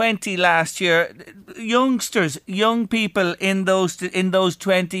said, 20 last year. Youngsters, young people in those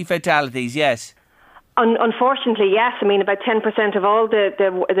 20 fatalities, yes? Unfortunately, yes. I mean, about 10% of all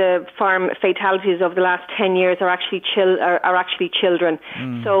the farm fatalities over the last 10 years are actually children.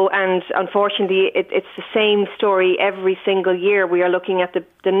 So, and unfortunately, it's the same story every single year. We are looking at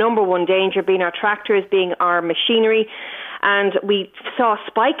the number one danger being our tractors, being our machinery. And we saw a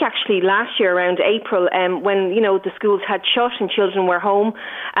spike actually last year around April when, you know, the schools had shut and children were home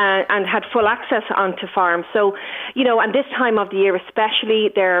and had full access onto farms. So, you know, and this time of the year especially,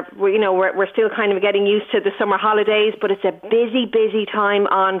 we're still kind of getting used to the summer holidays, but it's a busy time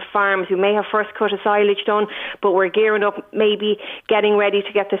on farms. We may have first cut of silage done, but we're gearing up, maybe getting ready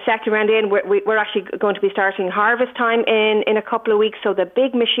to get the second round in. We're actually going to be starting harvest time in a couple of weeks. So the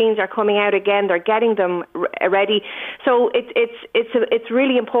big machines are coming out again. They're getting them ready. So it's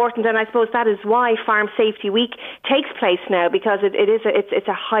really important, and I suppose that is why Farm Safety Week takes place now, because it's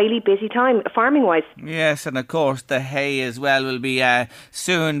a highly busy time farming wise. Yes, and of course the hay as well will be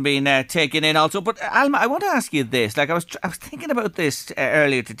soon being taken in also. But Alma, I want to ask you this. Like I was thinking about this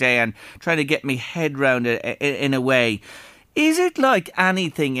earlier today and trying to get my head round it in a way. Is it like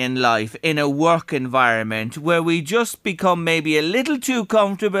anything in life, in a work environment, where we just become maybe a little too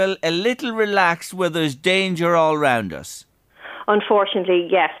comfortable, a little relaxed, where there's danger all around us? Unfortunately,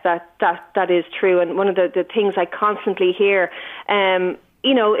 yes, that is true. And one of the things I constantly hear,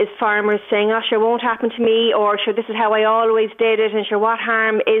 you know, is farmers saying, oh, sure, it won't happen to me, or sure, this is how I always did it, and sure, what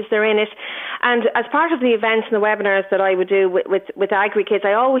harm is there in it? And as part of the events and the webinars that I would do with AgriKids,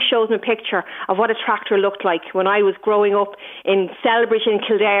 I always showed them a picture of what a tractor looked like when I was growing up in Celbridge in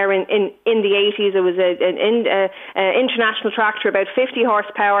Kildare in the 80s. It was an international tractor, about 50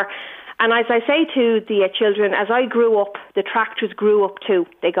 horsepower. And as I say to the children, as I grew up, the tractors grew up too.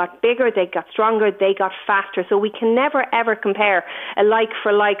 They got bigger, they got stronger, they got faster. So we can never, ever compare a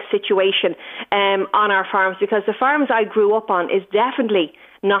like-for-like situation on our farms, because the farms I grew up on is definitely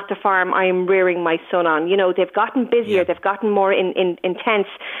not the farm I am rearing my son on. You know, they've gotten busier, they've gotten more intense,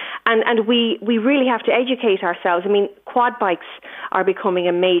 and we really have to educate ourselves. I mean, quad bikes are becoming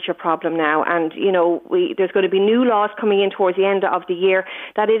a major problem now, and you know, there's going to be new laws coming in towards the end of the year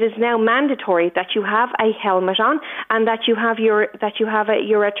that it is now mandatory that you have a helmet on and that you have your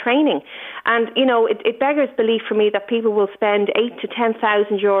training. And you know, it beggars belief for me that people will spend €8,000 to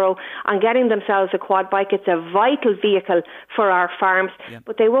 €10,000 on getting themselves a quad bike. It's a vital vehicle for our farms.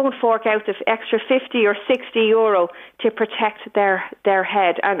 But they won't fork out the extra €50 or €60 to protect their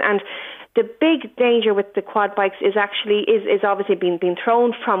head. And the big danger with the quad bikes is obviously being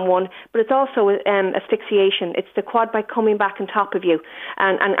thrown from one, but it's also asphyxiation. It's the quad bike coming back on top of you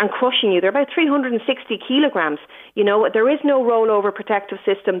and crushing you. They're about 360 kilograms. You know, there is no rollover protective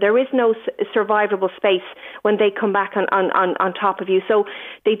system. There is no survivable space when they come back on top of you. So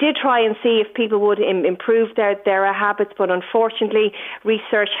they did try and see if people would improve their habits, but unfortunately,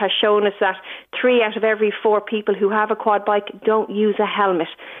 research has shown us that 3 out of every 4 people who have a quad bike don't use a helmet.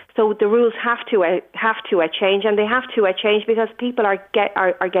 So the rules have to change, and they have to change because people are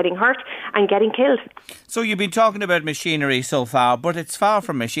getting hurt and getting killed. So you've been talking about machinery so far, but it's far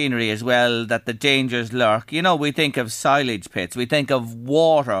from machinery as well that the dangers lurk. You know, we think of silage pits, we think of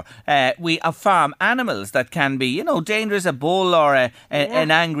water, we have farm animals that can be, you know, dangerous, a bull or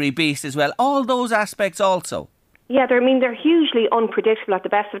an angry beast as well. All those aspects also. Yeah, they're hugely unpredictable at the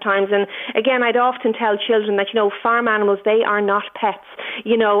best of times. And again, I'd often tell children that, you know, farm animals, they are not pets,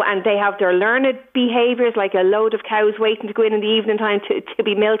 you know, and they have their learned behaviours, like a load of cows waiting to go in the evening time to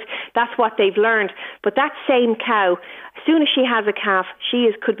be milked. That's what they've learned. But that same cow, as soon as she has a calf,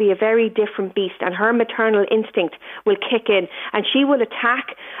 could be a very different beast, and her maternal instinct will kick in and she will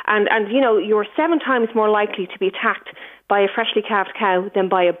attack. And you know, you're 7 times more likely to be attacked by a freshly calved cow than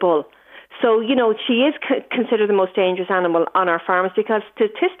by a bull. So, she is considered the most dangerous animal on our farms because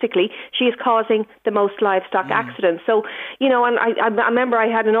statistically she is causing the most livestock accidents. So, and I remember I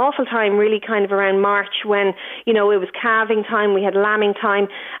had an awful time really kind of around March when, it was calving time, we had lambing time,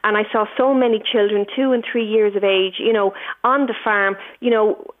 and I saw so many children, 2 and 3 years of age, on the farm,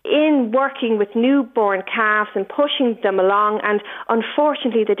 in working with newborn calves and pushing them along. And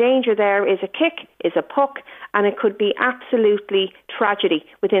unfortunately, the danger there is a kick, is a puck, and it could be absolutely tragedy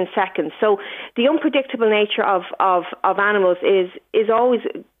within seconds. So the unpredictable nature of animals is always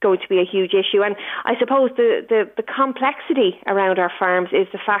going to be a huge issue. And I suppose the complexity around our farms is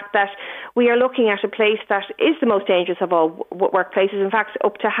the fact that we are looking at a place that is the most dangerous of all workplaces. In fact,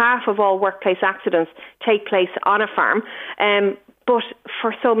 up to half of all workplace accidents take place on a farm. But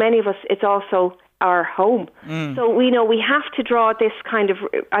for so many of us, it's also our home. So we have to draw this kind of,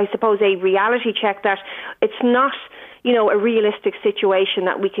 I suppose, a reality check that it's not, a realistic situation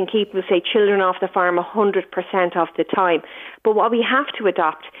that we can keep, say, children off the farm 100% of the time. But what we have to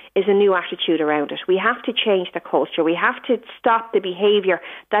adopt is a new attitude around it. We have to change the culture. We have to stop the behaviour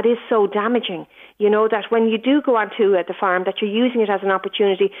that is so damaging. That when you do go onto the farm, that you're using it as an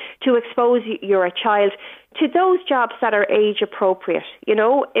opportunity to expose your child to those jobs that are age appropriate.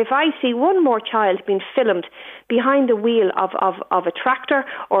 If I see one more child being filmed behind the wheel of a tractor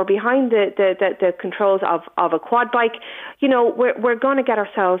or behind the controls of a quad bike, we're going to get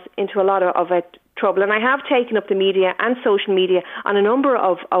ourselves into a lot of trouble. And I have taken up the media and social media on a number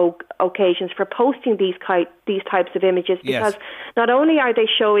of occasions for posting these types of images, because not only are they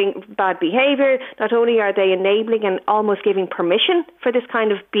showing bad behaviour, not only are they enabling and almost giving permission for this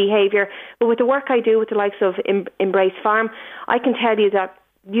kind of behaviour, but with the work I do with the likes of Embrace Farm, I can tell you that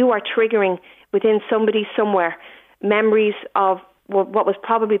you are triggering within somebody somewhere memories of what was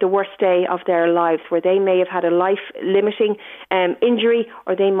probably the worst day of their lives, where they may have had a life-limiting injury,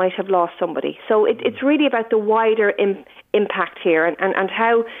 or they might have lost somebody. So it's really about the wider impact here, and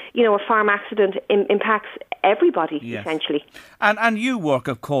how a farm accident impacts everybody, essentially. And you work,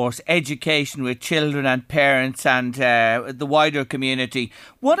 of course, education with children and parents and the wider community.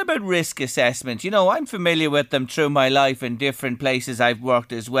 What about risk assessment? I'm familiar with them through my life in different places I've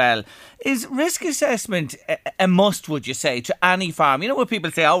worked as well. Is risk assessment a must, would you say, to any farm? Where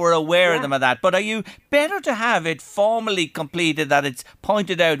people say, we're aware of them of that, but are you better to have it formally completed, that it's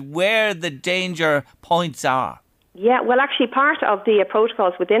pointed out where the danger points are? Yeah, well, actually, part of the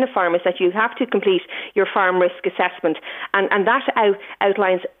protocols within a farm is that you have to complete your farm risk assessment, and that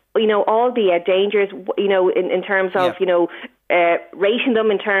outlines, all the dangers, in terms of, rating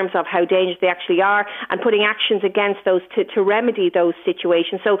them in terms of how dangerous they actually are, and putting actions against those to remedy those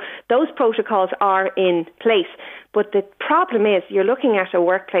situations. So those protocols are in place. But the problem is, you're looking at a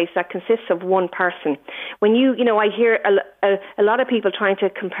workplace that consists of one person. When I hear a lot of people trying to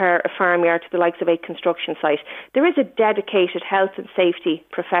compare a farmyard to the likes of a construction site. There is a dedicated health and safety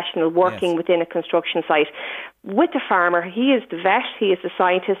professional working within a construction site. With the farmer, he is the vet, he is the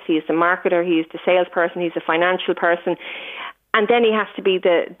scientist, he is the marketer, he is the salesperson, he's the financial person. And then he has to be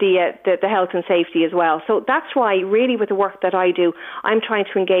the health and safety as well. So that's why, really, with the work that I do, I'm trying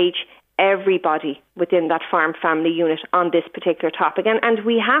to engage everybody within that farm family unit on this particular topic. And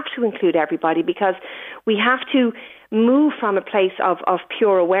we have to include everybody, because we have to move from a place of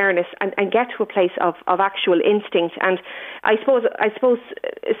pure awareness and get to a place of actual instinct. And I suppose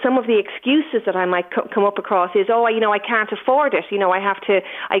some of the excuses that I might come up across is, I can't afford it.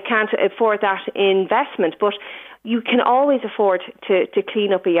 I can't afford that investment. But you can always afford to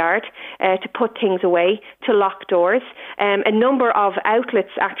clean up a yard, to put things away, to lock doors. A number of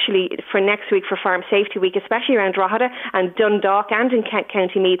outlets actually for next week, for Farm Safety Week, especially around Drogheda and Dundalk and in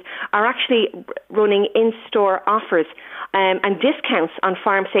County Meath, are actually running in-store offers and discounts on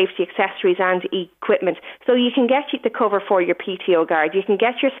farm safety accessories and equipment. So you can get the cover for your PTO guard, you can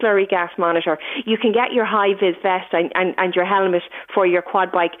get your slurry gas monitor, you can get your high-vis vest and your helmet for your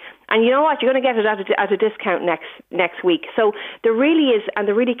quad bike. And you know what? You're going to get it at a discount next week. So there really is, and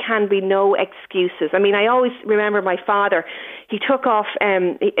there really can be no excuses. I mean, I always remember my father. He took off,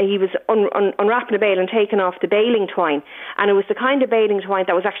 he was unwrapping a bale and taking off the baling twine. And it was the kind of baling twine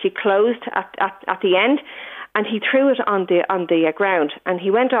that was actually closed at the end. And he threw it on the ground. And he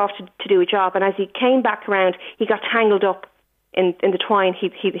went off to do a job. And as he came back around, he got tangled up in the twine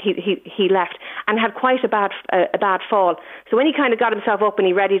he left, and had quite a bad fall. So when he kind of got himself up and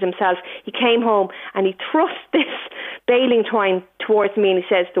he readied himself, he came home and he thrust this baling twine towards me, and he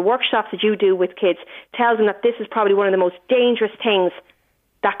says, the workshops that you do with kids tells him that this is probably one of the most dangerous things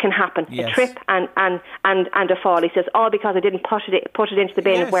that can happen. A trip and a fall. He says, all because I didn't put it into the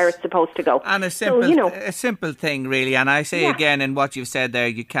bin where it's supposed to go. And a simple thing, really. And I say again, in what you've said there,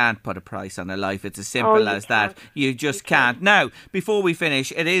 you can't put a price on a life. It's as simple as that. You just can't. Now, before we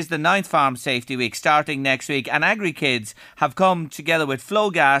finish, it is the 9th Farm Safety Week starting next week, and AgriKids have come together with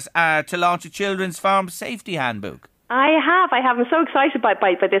Flowgas to launch a children's farm safety handbook. I have. I'm so excited by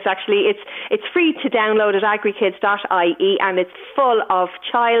this, actually. It's free to download at agrikids.ie, and it's full of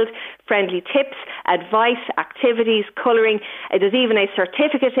child-friendly tips, advice, activities, colouring. There's even a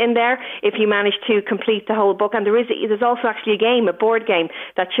certificate in there if you manage to complete the whole book. And there's also actually a board game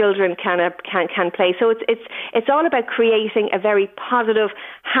that children can play. So it's all about creating a very positive,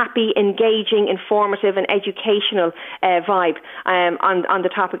 happy, engaging, informative and educational vibe on the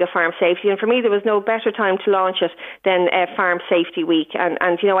topic of farm safety. And for me, there was no better time to launch it than Farm Safety Week. And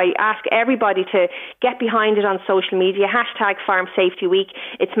I ask everybody to get behind it on social media, #Farm Safety Week.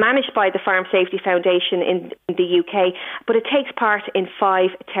 It's managed by the Farm Safety Foundation in the UK, but it takes part in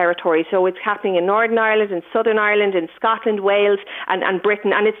 5 territories. So it's happening in Northern Ireland, in Southern Ireland, in Scotland, Wales and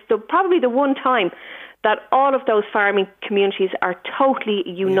Britain. And it's probably the one time that all of those farming communities are totally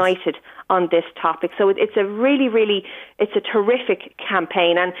united on this topic. So it's a really, really, it's a terrific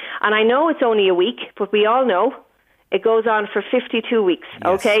campaign. And I know it's only a week, but we all know it goes on for 52 weeks,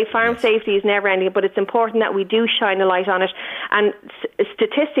 okay? Farm safety is never ending, but it's important that we do shine a light on it. And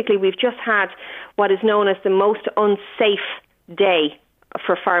statistically, we've just had what is known as the most unsafe day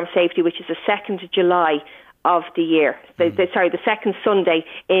for farm safety, which is the 2nd of July of the year. The second Sunday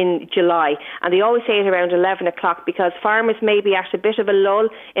in July. And they always say it around 11 o'clock because farmers may be at a bit of a lull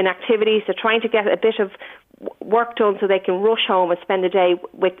in activities. They're trying to get a bit of work done so they can rush home and spend the day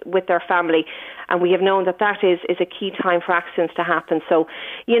with their family. And we have known that is a key time for accidents to happen. So,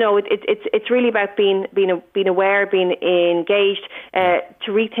 it's really about being aware, being engaged, to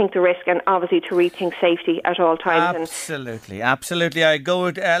rethink the risk and obviously to rethink safety at all times. Absolutely. I go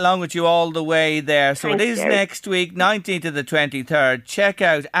along with you all the way there. So it is next week, 19th to the 23rd. Check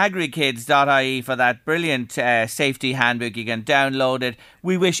out agrikids.ie for that brilliant safety handbook. You can download it.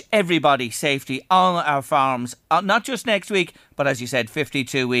 We wish everybody safety on our farms, not just next week, but as you said,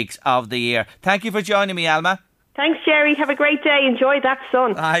 52 weeks of the year. Thank you for joining me, Alma. Thanks, Jerry. Have a great day. Enjoy that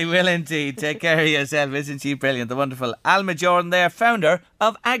sun. I will indeed. Take care of yourself. Isn't she brilliant? The wonderful Alma Jordan there, founder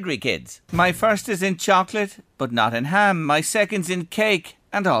of AgriKids. My first is in chocolate, but not in ham. My second's in cake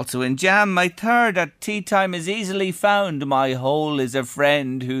and also in jam. My third at tea time is easily found. My whole is a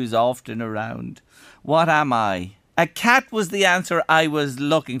friend who's often around. What am I? A cat was the answer I was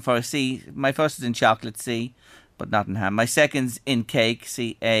looking for. C. My first is in chocolate, C, but not in ham. My second's in cake,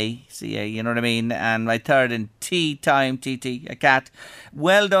 C-A, you know what I mean? And my third in tea time, T-T, a cat.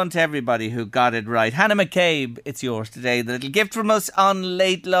 Well done to everybody who got it right. Hannah McCabe, it's yours today. The little gift from us on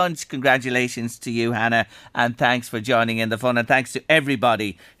Late Lunch. Congratulations to you, Hannah, and thanks for joining in the fun, and thanks to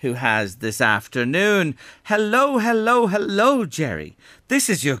everybody who has this afternoon. Hello, Jerry. This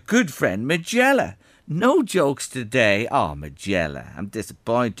is your good friend, Magella. No jokes today. Oh, Magella, I'm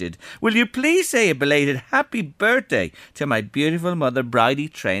disappointed. Will you please say a belated happy birthday to my beautiful mother, Bridie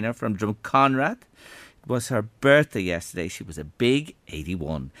Traynor from Drumconrath? It was her birthday yesterday. She was a big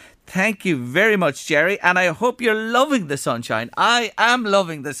 81. Thank you very much, Jerry, and I hope you're loving the sunshine. I am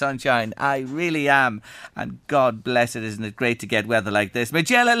loving the sunshine. I really am. And God bless it, isn't it great to get weather like this?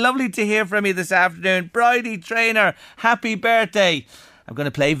 Magella, lovely to hear from you this afternoon. Bridie Traynor, happy birthday. I'm going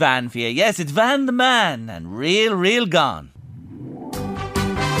to play Van for you. Yes, it's Van the Man and Real Gone.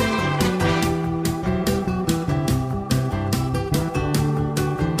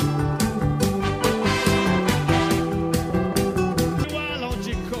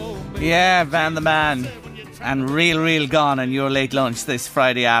 Yeah, Van the Man and Real Gone on your Late Lunch this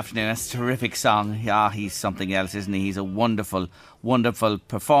Friday afternoon. That's a terrific song. Yeah, he's something else, isn't he? He's a wonderful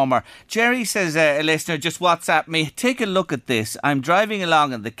performer. Jerry says, a listener just WhatsApp me, take a look at this. I'm driving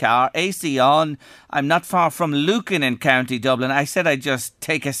along in the car, AC on. I'm not far from Lucan in County Dublin. I said I'd just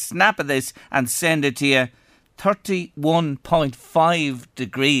take a snap of this and send it to you. 31.5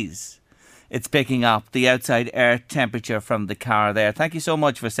 degrees. It's picking up the outside air temperature from the car there. Thank you so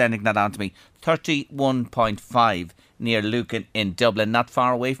much for sending that on to me. 31.5 near Lucan in Dublin, not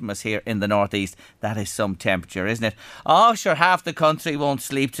far away from us here in the northeast. That is some temperature, isn't it? Oh, sure, half the country won't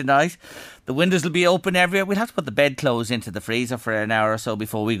sleep tonight. The windows will be open everywhere. We'll have to put the bedclothes into the freezer for an hour or so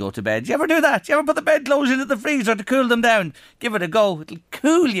before we go to bed. Do you ever do that? Do you ever put the bedclothes into the freezer to cool them down? Give it a go. It'll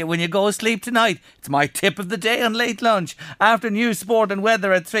cool you when you go to sleep tonight. It's my tip of the day on Late Lunch. After news, sport and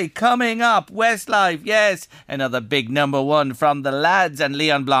weather at 3. Coming up, Westlife. Yes, another big number 1 from the lads and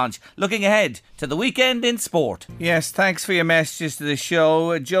Leon Blanche. Looking ahead to the weekend in sport. Yes, thanks for your messages to the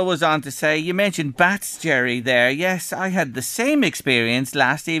show. Joe was on to say, you mentioned bats, Jerry, there. Yes, I had the same experience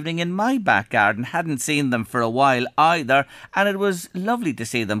last evening in my back garden. Hadn't seen them for a while either, and it was lovely to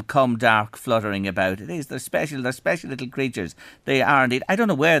see them come dark fluttering about. It is, they're special little creatures. They are indeed. I don't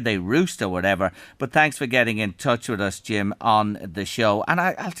know where they roost or whatever, but thanks for getting in touch with us, Jim, on the show. And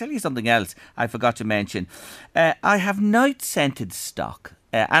I'll tell you something else I forgot to mention. I have night scented stock.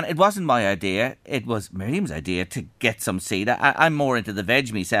 And it wasn't my idea, it was Miriam's idea to get some seed. I'm more into the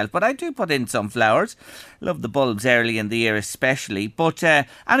veg myself, but I do put in some flowers. Love the bulbs early in the year especially. But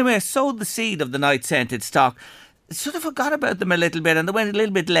anyway, I sowed the seed of the night scented stock. Sort of forgot about them a little bit and they went a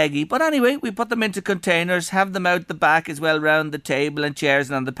little bit leggy. But anyway, we put them into containers, have them out the back as well, round the table and chairs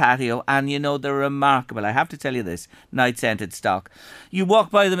and on the patio. And you know, they're remarkable. I have to tell you this, night scented stock. You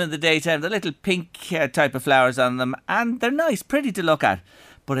walk by them in the daytime, the little pink type of flowers on them, and they're nice, pretty to look at.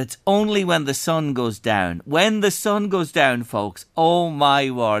 But it's only when the sun goes down. When the sun goes down, folks, oh my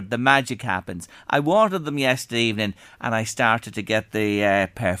word, the magic happens. I watered them yesterday evening and I started to get the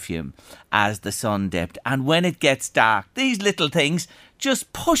perfume as the sun dipped. And when it gets dark, these little things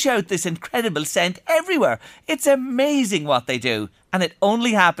just push out this incredible scent everywhere. It's amazing what they do. And it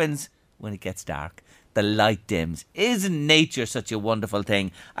only happens when it gets dark. The light dims. Isn't nature such a wonderful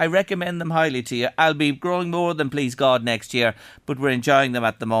thing? I recommend them highly to you. I'll be growing more of them, please God, next year, but we're enjoying them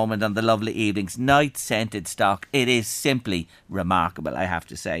at the moment on the lovely evenings. Night scented stock. It is simply remarkable, I have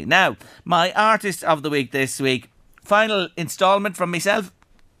to say. Now, my artist of the week this week, final instalment from myself.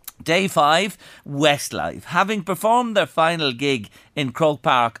 Day 5, Westlife. Having performed their final gig in Croke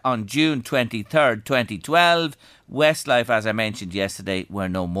Park on June 23rd, 2012, Westlife, as I mentioned yesterday, were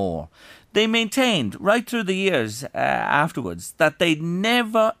no more. They maintained right through the years afterwards that they'd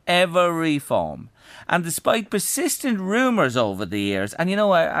never ever reform. And despite persistent rumours over the years, and you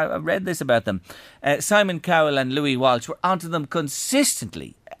know, I read this about them, Simon Cowell and Louis Walsh were onto them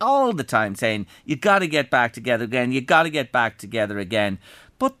consistently, all the time, saying, you got to get back together again, you got to get back together again.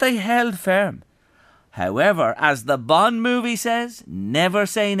 But they held firm. However, as the Bond movie says, never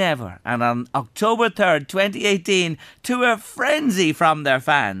say never. And on October 3rd, 2018, to a frenzy from their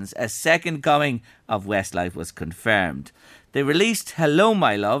fans, a second coming of Westlife was confirmed. They released Hello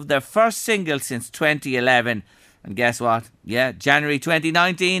My Love, their first single since 2011. And guess what? Yeah, January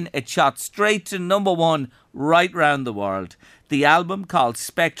 2019, it shot straight to number 1 right round the world. The album, called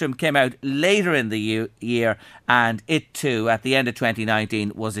Spectrum, came out later in the year, and it too, at the end of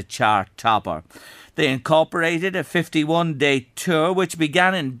 2019, was a chart topper. They incorporated a 51-day tour which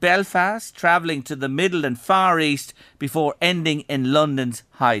began in Belfast, travelling to the Middle and Far East before ending in London's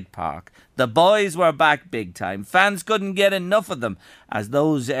Hyde Park. The boys were back big time. Fans couldn't get enough of them as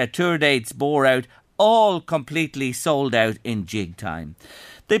those tour dates bore out, all completely sold out in jig time.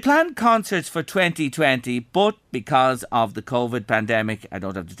 They planned concerts for 2020, but because of the COVID pandemic, I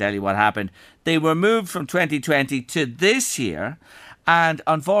don't have to tell you what happened, they were moved from 2020 to this year. And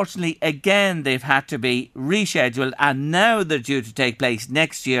unfortunately, again, they've had to be rescheduled, and now they're due to take place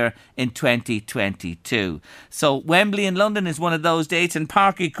next year in 2022. So Wembley in London is one of those dates, and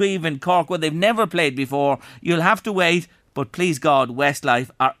Páirc Uí Chaoimh in Cork, where they've never played before. You'll have to wait, but please God,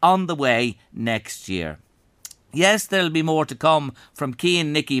 Westlife are on the way next year. Yes, there'll be more to come from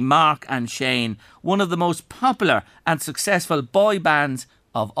Cian, Nicky, Mark and Shane, one of the most popular and successful boy bands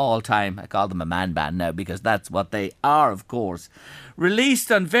of all time. I call them a man band now because that's what they are, of course. Released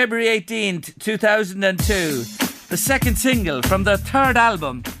on February 18th, 2002, the second single from their third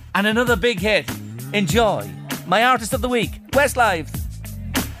album and another big hit. Enjoy. My artist of the week, Westlife.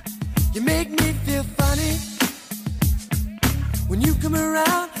 You make me feel funny when you come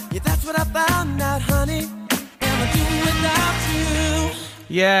around. Yeah, that's what I found out, honey. Am I doing without you?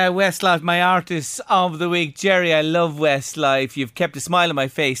 Yeah, Westlife, my artist of the week. Jerry, I love Westlife. You've kept a smile on my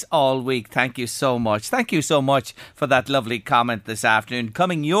face all week. Thank you so much. Thank you so much for that lovely comment this afternoon.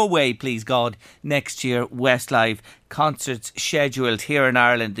 Coming your way, please God, next year, Westlife. Concerts scheduled here in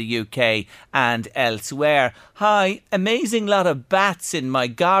Ireland, the UK and elsewhere. Hi, amazing lot of bats in my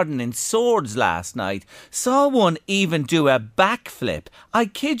garden in Swords last night. Saw one even do a backflip. I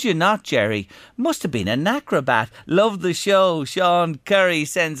kid you not, Jerry. Must have been an acrobat. Love the show. Sean Curry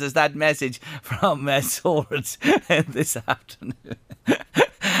sends us that message from Swords this afternoon.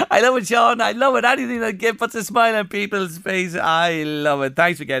 I love it, Sean. I love it. Anything that puts a smile on people's face. I love it.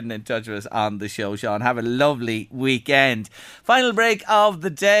 Thanks for getting in touch with us on the show, Sean. Have a lovely weekend. Final break of the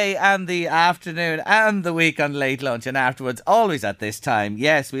day and the afternoon and the week on Late Lunch, and afterwards, always at this time.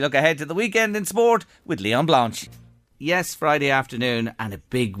 Yes, we look ahead to the weekend in sport with Leon Blanche. Yes, Friday afternoon and a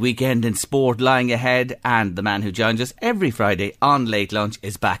big weekend in sport lying ahead, and the man who joins us every Friday on Late Lunch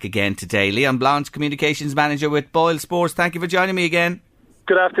is back again today. Leon Blanche, Communications Manager with Boyle Sports. Thank you for joining me again.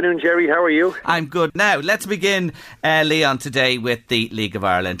 Good afternoon, Jerry. How are you? I'm good. Now, let's begin, Leon, today with the League of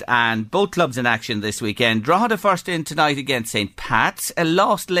Ireland. And both clubs in action this weekend. Drogheda first in tonight against St. Pat's. A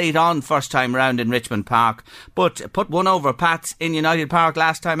lost late on first time round in Richmond Park, but put one over Pat's in United Park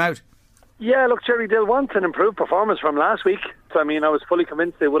last time out. Yeah, look, Jerry, they'll want an improved performance from last week. So, I mean, I was fully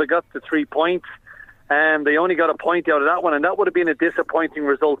convinced they would have got the 3 points. They only got a point out of that one, and that would have been a disappointing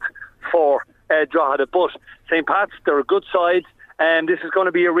result for Drogheda. But St. Pat's, they're a good side, and this is going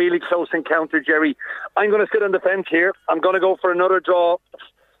to be a really close encounter, Jerry. I'm going to sit on the fence here. I'm going to go for another draw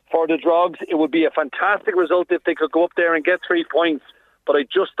for the Drogs. It would be a fantastic result if they could go up there and get 3 points, but I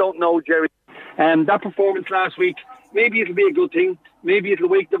just don't know, Jerry. That performance last week, maybe it'll be a good thing. Maybe it'll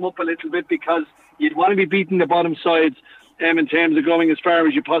wake them up a little bit, because you'd want to be beating the bottom sides in terms of going as far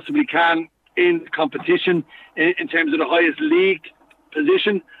as you possibly can in competition, in terms of the highest league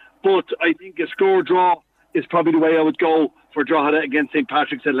position. But I think a score draw is probably the way I would go for Drogheda against St.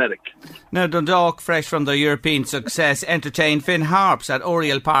 Patrick's Athletic. Now, Dundalk, fresh from their European success, entertained Finn Harps at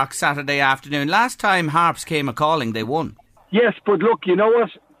Oriel Park Saturday afternoon. Last time Harps came a-calling, they won. Yes, but look, you know what?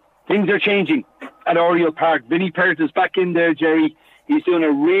 Things are changing at Oriel Park. Vinnie Perth is back in there, Jerry. He's doing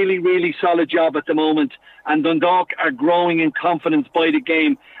a really, really solid job at the moment. And Dundalk are growing in confidence by the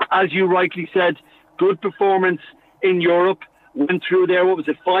game. As you rightly said, good performance in Europe. Went through there,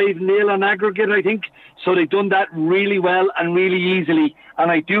 5-0 on aggregate, I think. So they've done that really well and really easily.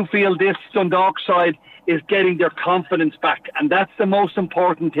 And I do feel this Dundalk side is getting their confidence back. And that's the most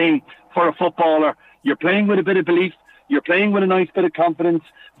important thing for a footballer. You're playing with a bit of belief. You're playing with a nice bit of confidence.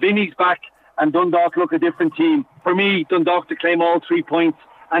 Vinny's back, and Dundalk look a different team. For me, Dundalk to claim all 3 points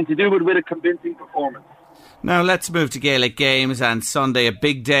and to do it with a convincing performance. Now let's move to Gaelic games, and Sunday a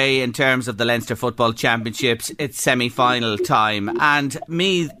big day in terms of the Leinster Football Championships. It's semi-final time, and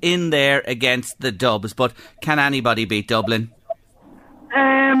Meath in there against the Dubs. But can anybody beat Dublin?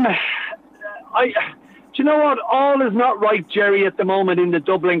 Do you know what? All is not right, Jerry, at the moment in the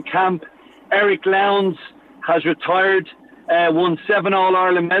Dublin camp. Eric Lowndes has retired, won 7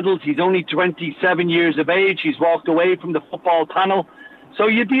 All-Ireland medals. He's only 27 years of age. He's walked away from the football panel. So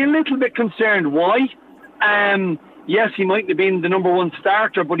you'd be a little bit concerned. Why? Yes, he mightn't have been the number one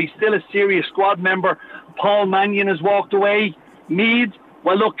starter, but he's still a serious squad member. Paul Mannion has walked away. Meath,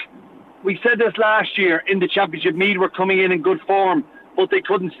 well, look, we said this last year in the championship. Meath were coming in good form, but they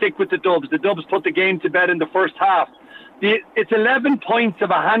couldn't stick with the Dubs. The Dubs put the game to bed in the first half. It's 11 points of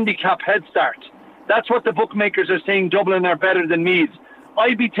a handicap head start. That's what the bookmakers are saying. Dublin are better than Meath.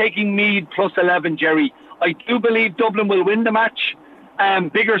 I'd be taking Meath plus 11, Jerry. I do believe Dublin will win the match.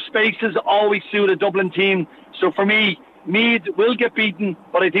 Bigger spaces always suit a Dublin team. So for me, Meath will get beaten,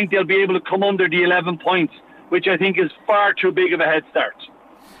 but I think they'll be able to come under the 11 points, which I think is far too big of a head start.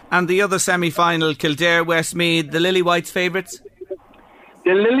 And the other semi-final, Kildare, Westmeath, the Lily-Whites favourites?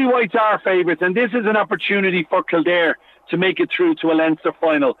 The Lily-Whites are favourites, and this is an opportunity for Kildare to make it through to a Leinster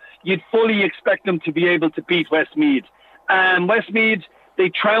final. You'd fully expect them to be able to beat Westmeath. Westmeath, they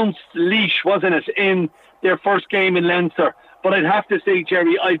trounced Laois, wasn't it, in their first game in Leinster. But I'd have to say,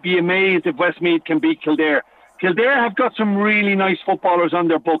 Jerry, I'd be amazed if Westmeath can beat Kildare. Kildare have got some really nice footballers on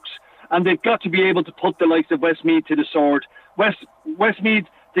their books, and they've got to be able to put the likes of Westmeath to the sword. Westmeath,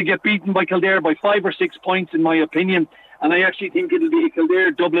 to get beaten by Kildare by 5 or 6 points, in my opinion. And I actually think it'll be a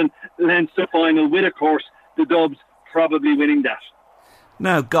Kildare-Dublin Leinster final with, of course, the Dubs probably winning that.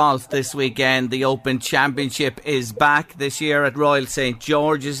 Now, golf this weekend. The Open Championship is back this year at Royal St.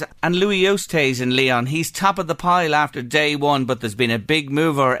 George's. And Louis Oosthuizen, Leon, he's top of the pile after day one, but there's been a big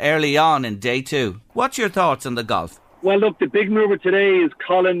mover early on in day two. What's your thoughts on the golf? Well, look, the big mover today is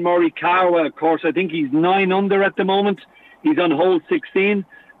Colin Morikawa. Of course, I think he's 9 under at the moment. He's on hole 16.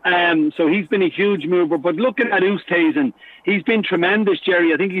 So he's been a huge mover. But looking at Oosthuizen, he's been tremendous,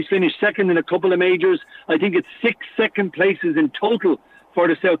 Jerry. I think he's finished second in a couple of majors. I think it's 6 second places in total for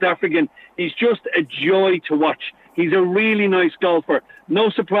the South African. He's just a joy to watch. He's a really nice golfer. No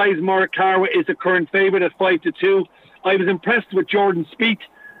surprise, Morikawa is the current favourite at 5-2. I was impressed with Jordan Spieth.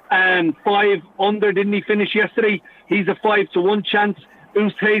 5 under, didn't he finish yesterday? He's a 5-1 chance.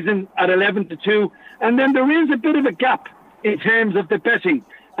 Oosthuizen at 11-2. And then there is a bit of a gap in terms of the betting.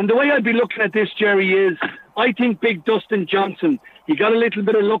 And the way I'd be looking at this, Jerry, is I think big Dustin Johnson, he got a little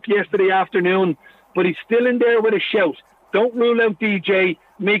bit of luck yesterday afternoon, but he's still in there with a shout. Don't rule out DJ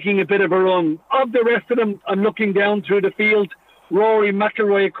making a bit of a run. Of the rest of them, I'm looking down through the field. Rory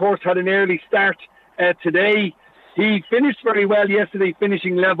McIlroy, of course, had an early start today. He finished very well yesterday,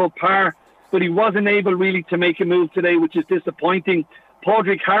 finishing level par, but he wasn't able really to make a move today, which is disappointing.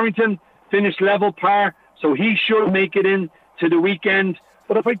 Padraig Harrington finished level par, so he should make it in to the weekend.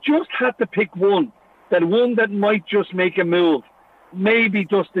 But if I just had to pick one that might just make a move, maybe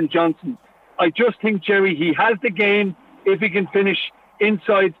Dustin Johnson. I just think, Jerry, he has the game if he can finish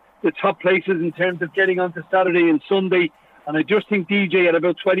inside the top places in terms of getting onto Saturday and Sunday. And I just think DJ at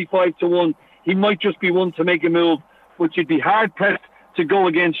about 25-1, he might just be one to make a move, which would be hard-pressed to go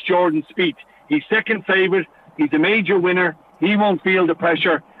against Jordan Spieth. He's second favourite. He's a major winner. He won't feel the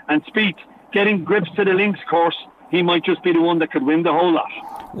pressure. And Spieth, getting grips to the links course, he might just be the one that could win the whole lot.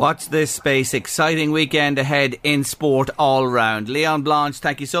 Watch this space. Exciting weekend ahead in sport all round. Leon Blanche,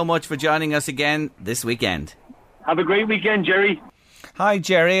 thank you so much for joining us again this weekend. Have a great weekend, Jerry. Hi,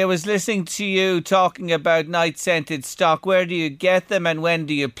 Jerry. I was listening to you talking about night-scented stock. Where do you get them and when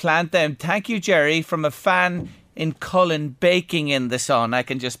do you plant them? Thank you, Jerry, from a fan in Cullen, baking in the sun. I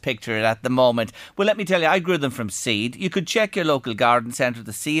can just picture it at the moment. Well, let me tell you, I grew them from seed. You could check your local garden centre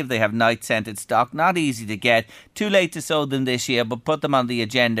to see if they have night-scented stock. Not easy to get. Too late to sow them this year, but put them on the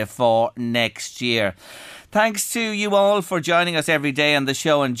agenda for next year. Thanks to you all for joining us every day on the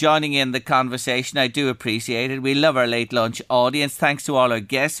show and joining in the conversation. I do appreciate it. We love our late lunch audience. Thanks to all our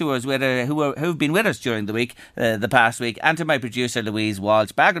guests who've been with us during the week, the past week, and to my producer Louise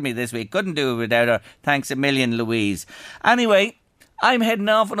Walsh. Back with me this week. Couldn't do it without her. Thanks a million, Louise. Anyway, I'm heading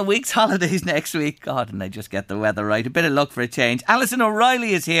off on a week's holidays next week. God, and I just get the weather right. A bit of luck for a change. Alison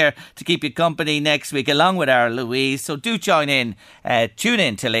O'Reilly is here to keep you company next week, along with our Louise. So do tune in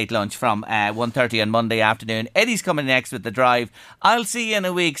to Late Lunch from 1:30 on Monday afternoon. Eddie's coming next with The Drive. I'll see you in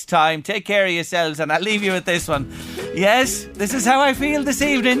a week's time. Take care of yourselves, and I'll leave you with this one. Yes, this is how I feel this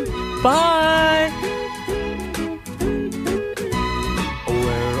evening. Bye.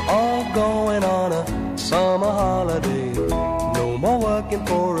 We're all going on a summer holiday. More working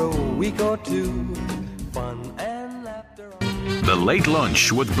for a week or two. Fun and laughter. The Late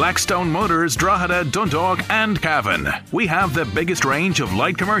Lunch with Blackstone Motors, Drogheda, Dundalk and Cavan. We have the biggest range of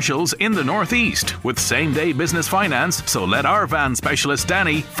light commercials in the Northeast with same-day business finance, so let our van specialist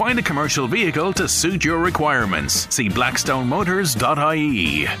Danny find a commercial vehicle to suit your requirements. See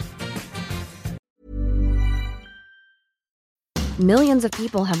blackstonemotors.ie. Millions of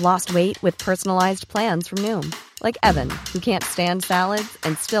people have lost weight with personalized plans from Noom. Like Evan, who can't stand salads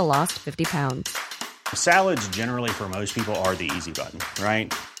and still lost 50 pounds. Salads generally for most people are the easy button,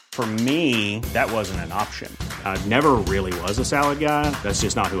 right? For me, that wasn't an option. I never really was a salad guy. That's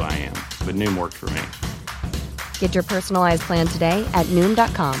just not who I am. But Noom worked for me. Get your personalized plan today at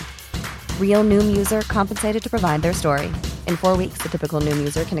Noom.com. Real Noom user compensated to provide their story. In 4 weeks, the typical Noom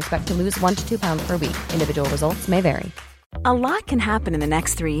user can expect to lose 1 to 2 pounds per week. Individual results may vary. A lot can happen in the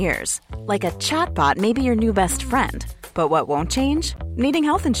next 3 years. Like a chatbot may be your new best friend. But what won't change? Needing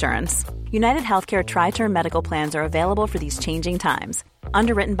health insurance. United Healthcare Tri-Term Medical Plans are available for these changing times.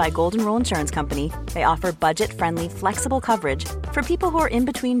 Underwritten by Golden Rule Insurance Company, they offer budget-friendly, flexible coverage for people who are in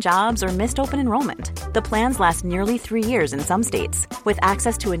between jobs or missed open enrollment. The plans last nearly 3 years in some states, with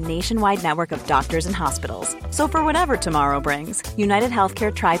access to a nationwide network of doctors and hospitals. So for whatever tomorrow brings, United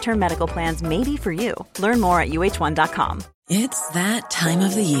Healthcare Tri-Term Medical Plans may be for you. Learn more at uh1.com. It's that time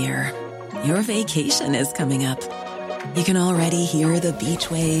of the year. Your vacation is coming up. You can already hear the beach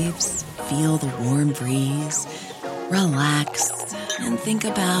waves, feel the warm breeze, relax, and think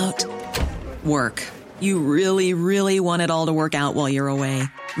about work. You really, really want it all to work out while you're away.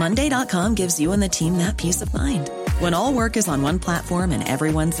 Monday.com gives you and the team that peace of mind. When all work is on one platform and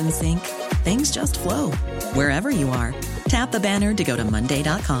everyone's in sync, things just flow. Wherever you are, tap the banner to go to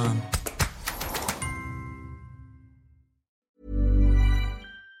Monday.com.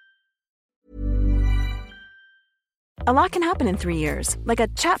 A lot can happen in 3 years, like a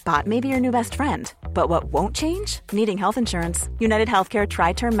chatbot may be your new best friend. But what won't change? Needing health insurance. United Healthcare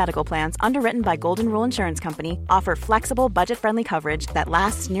Tri-Term Medical Plans, underwritten by Golden Rule Insurance Company, offer flexible, budget-friendly coverage that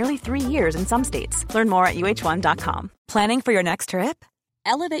lasts nearly 3 years in some states. Learn more at uh1.com. Planning for your next trip?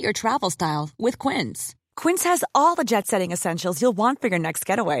 Elevate your travel style with Quince. Quince has all the jet-setting essentials you'll want for your next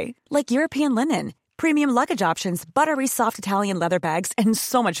getaway, like European linen, premium luggage options, buttery soft Italian leather bags, and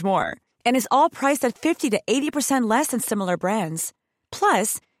so much more. And is all priced at 50 to 80% less than similar brands.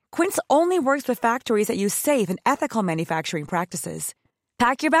 Plus, Quince only works with factories that use safe and ethical manufacturing practices.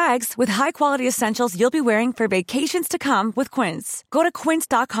 Pack your bags with high-quality essentials you'll be wearing for vacations to come with Quince. Go to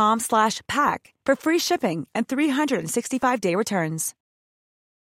quince.com/pack for free shipping and 365-day returns.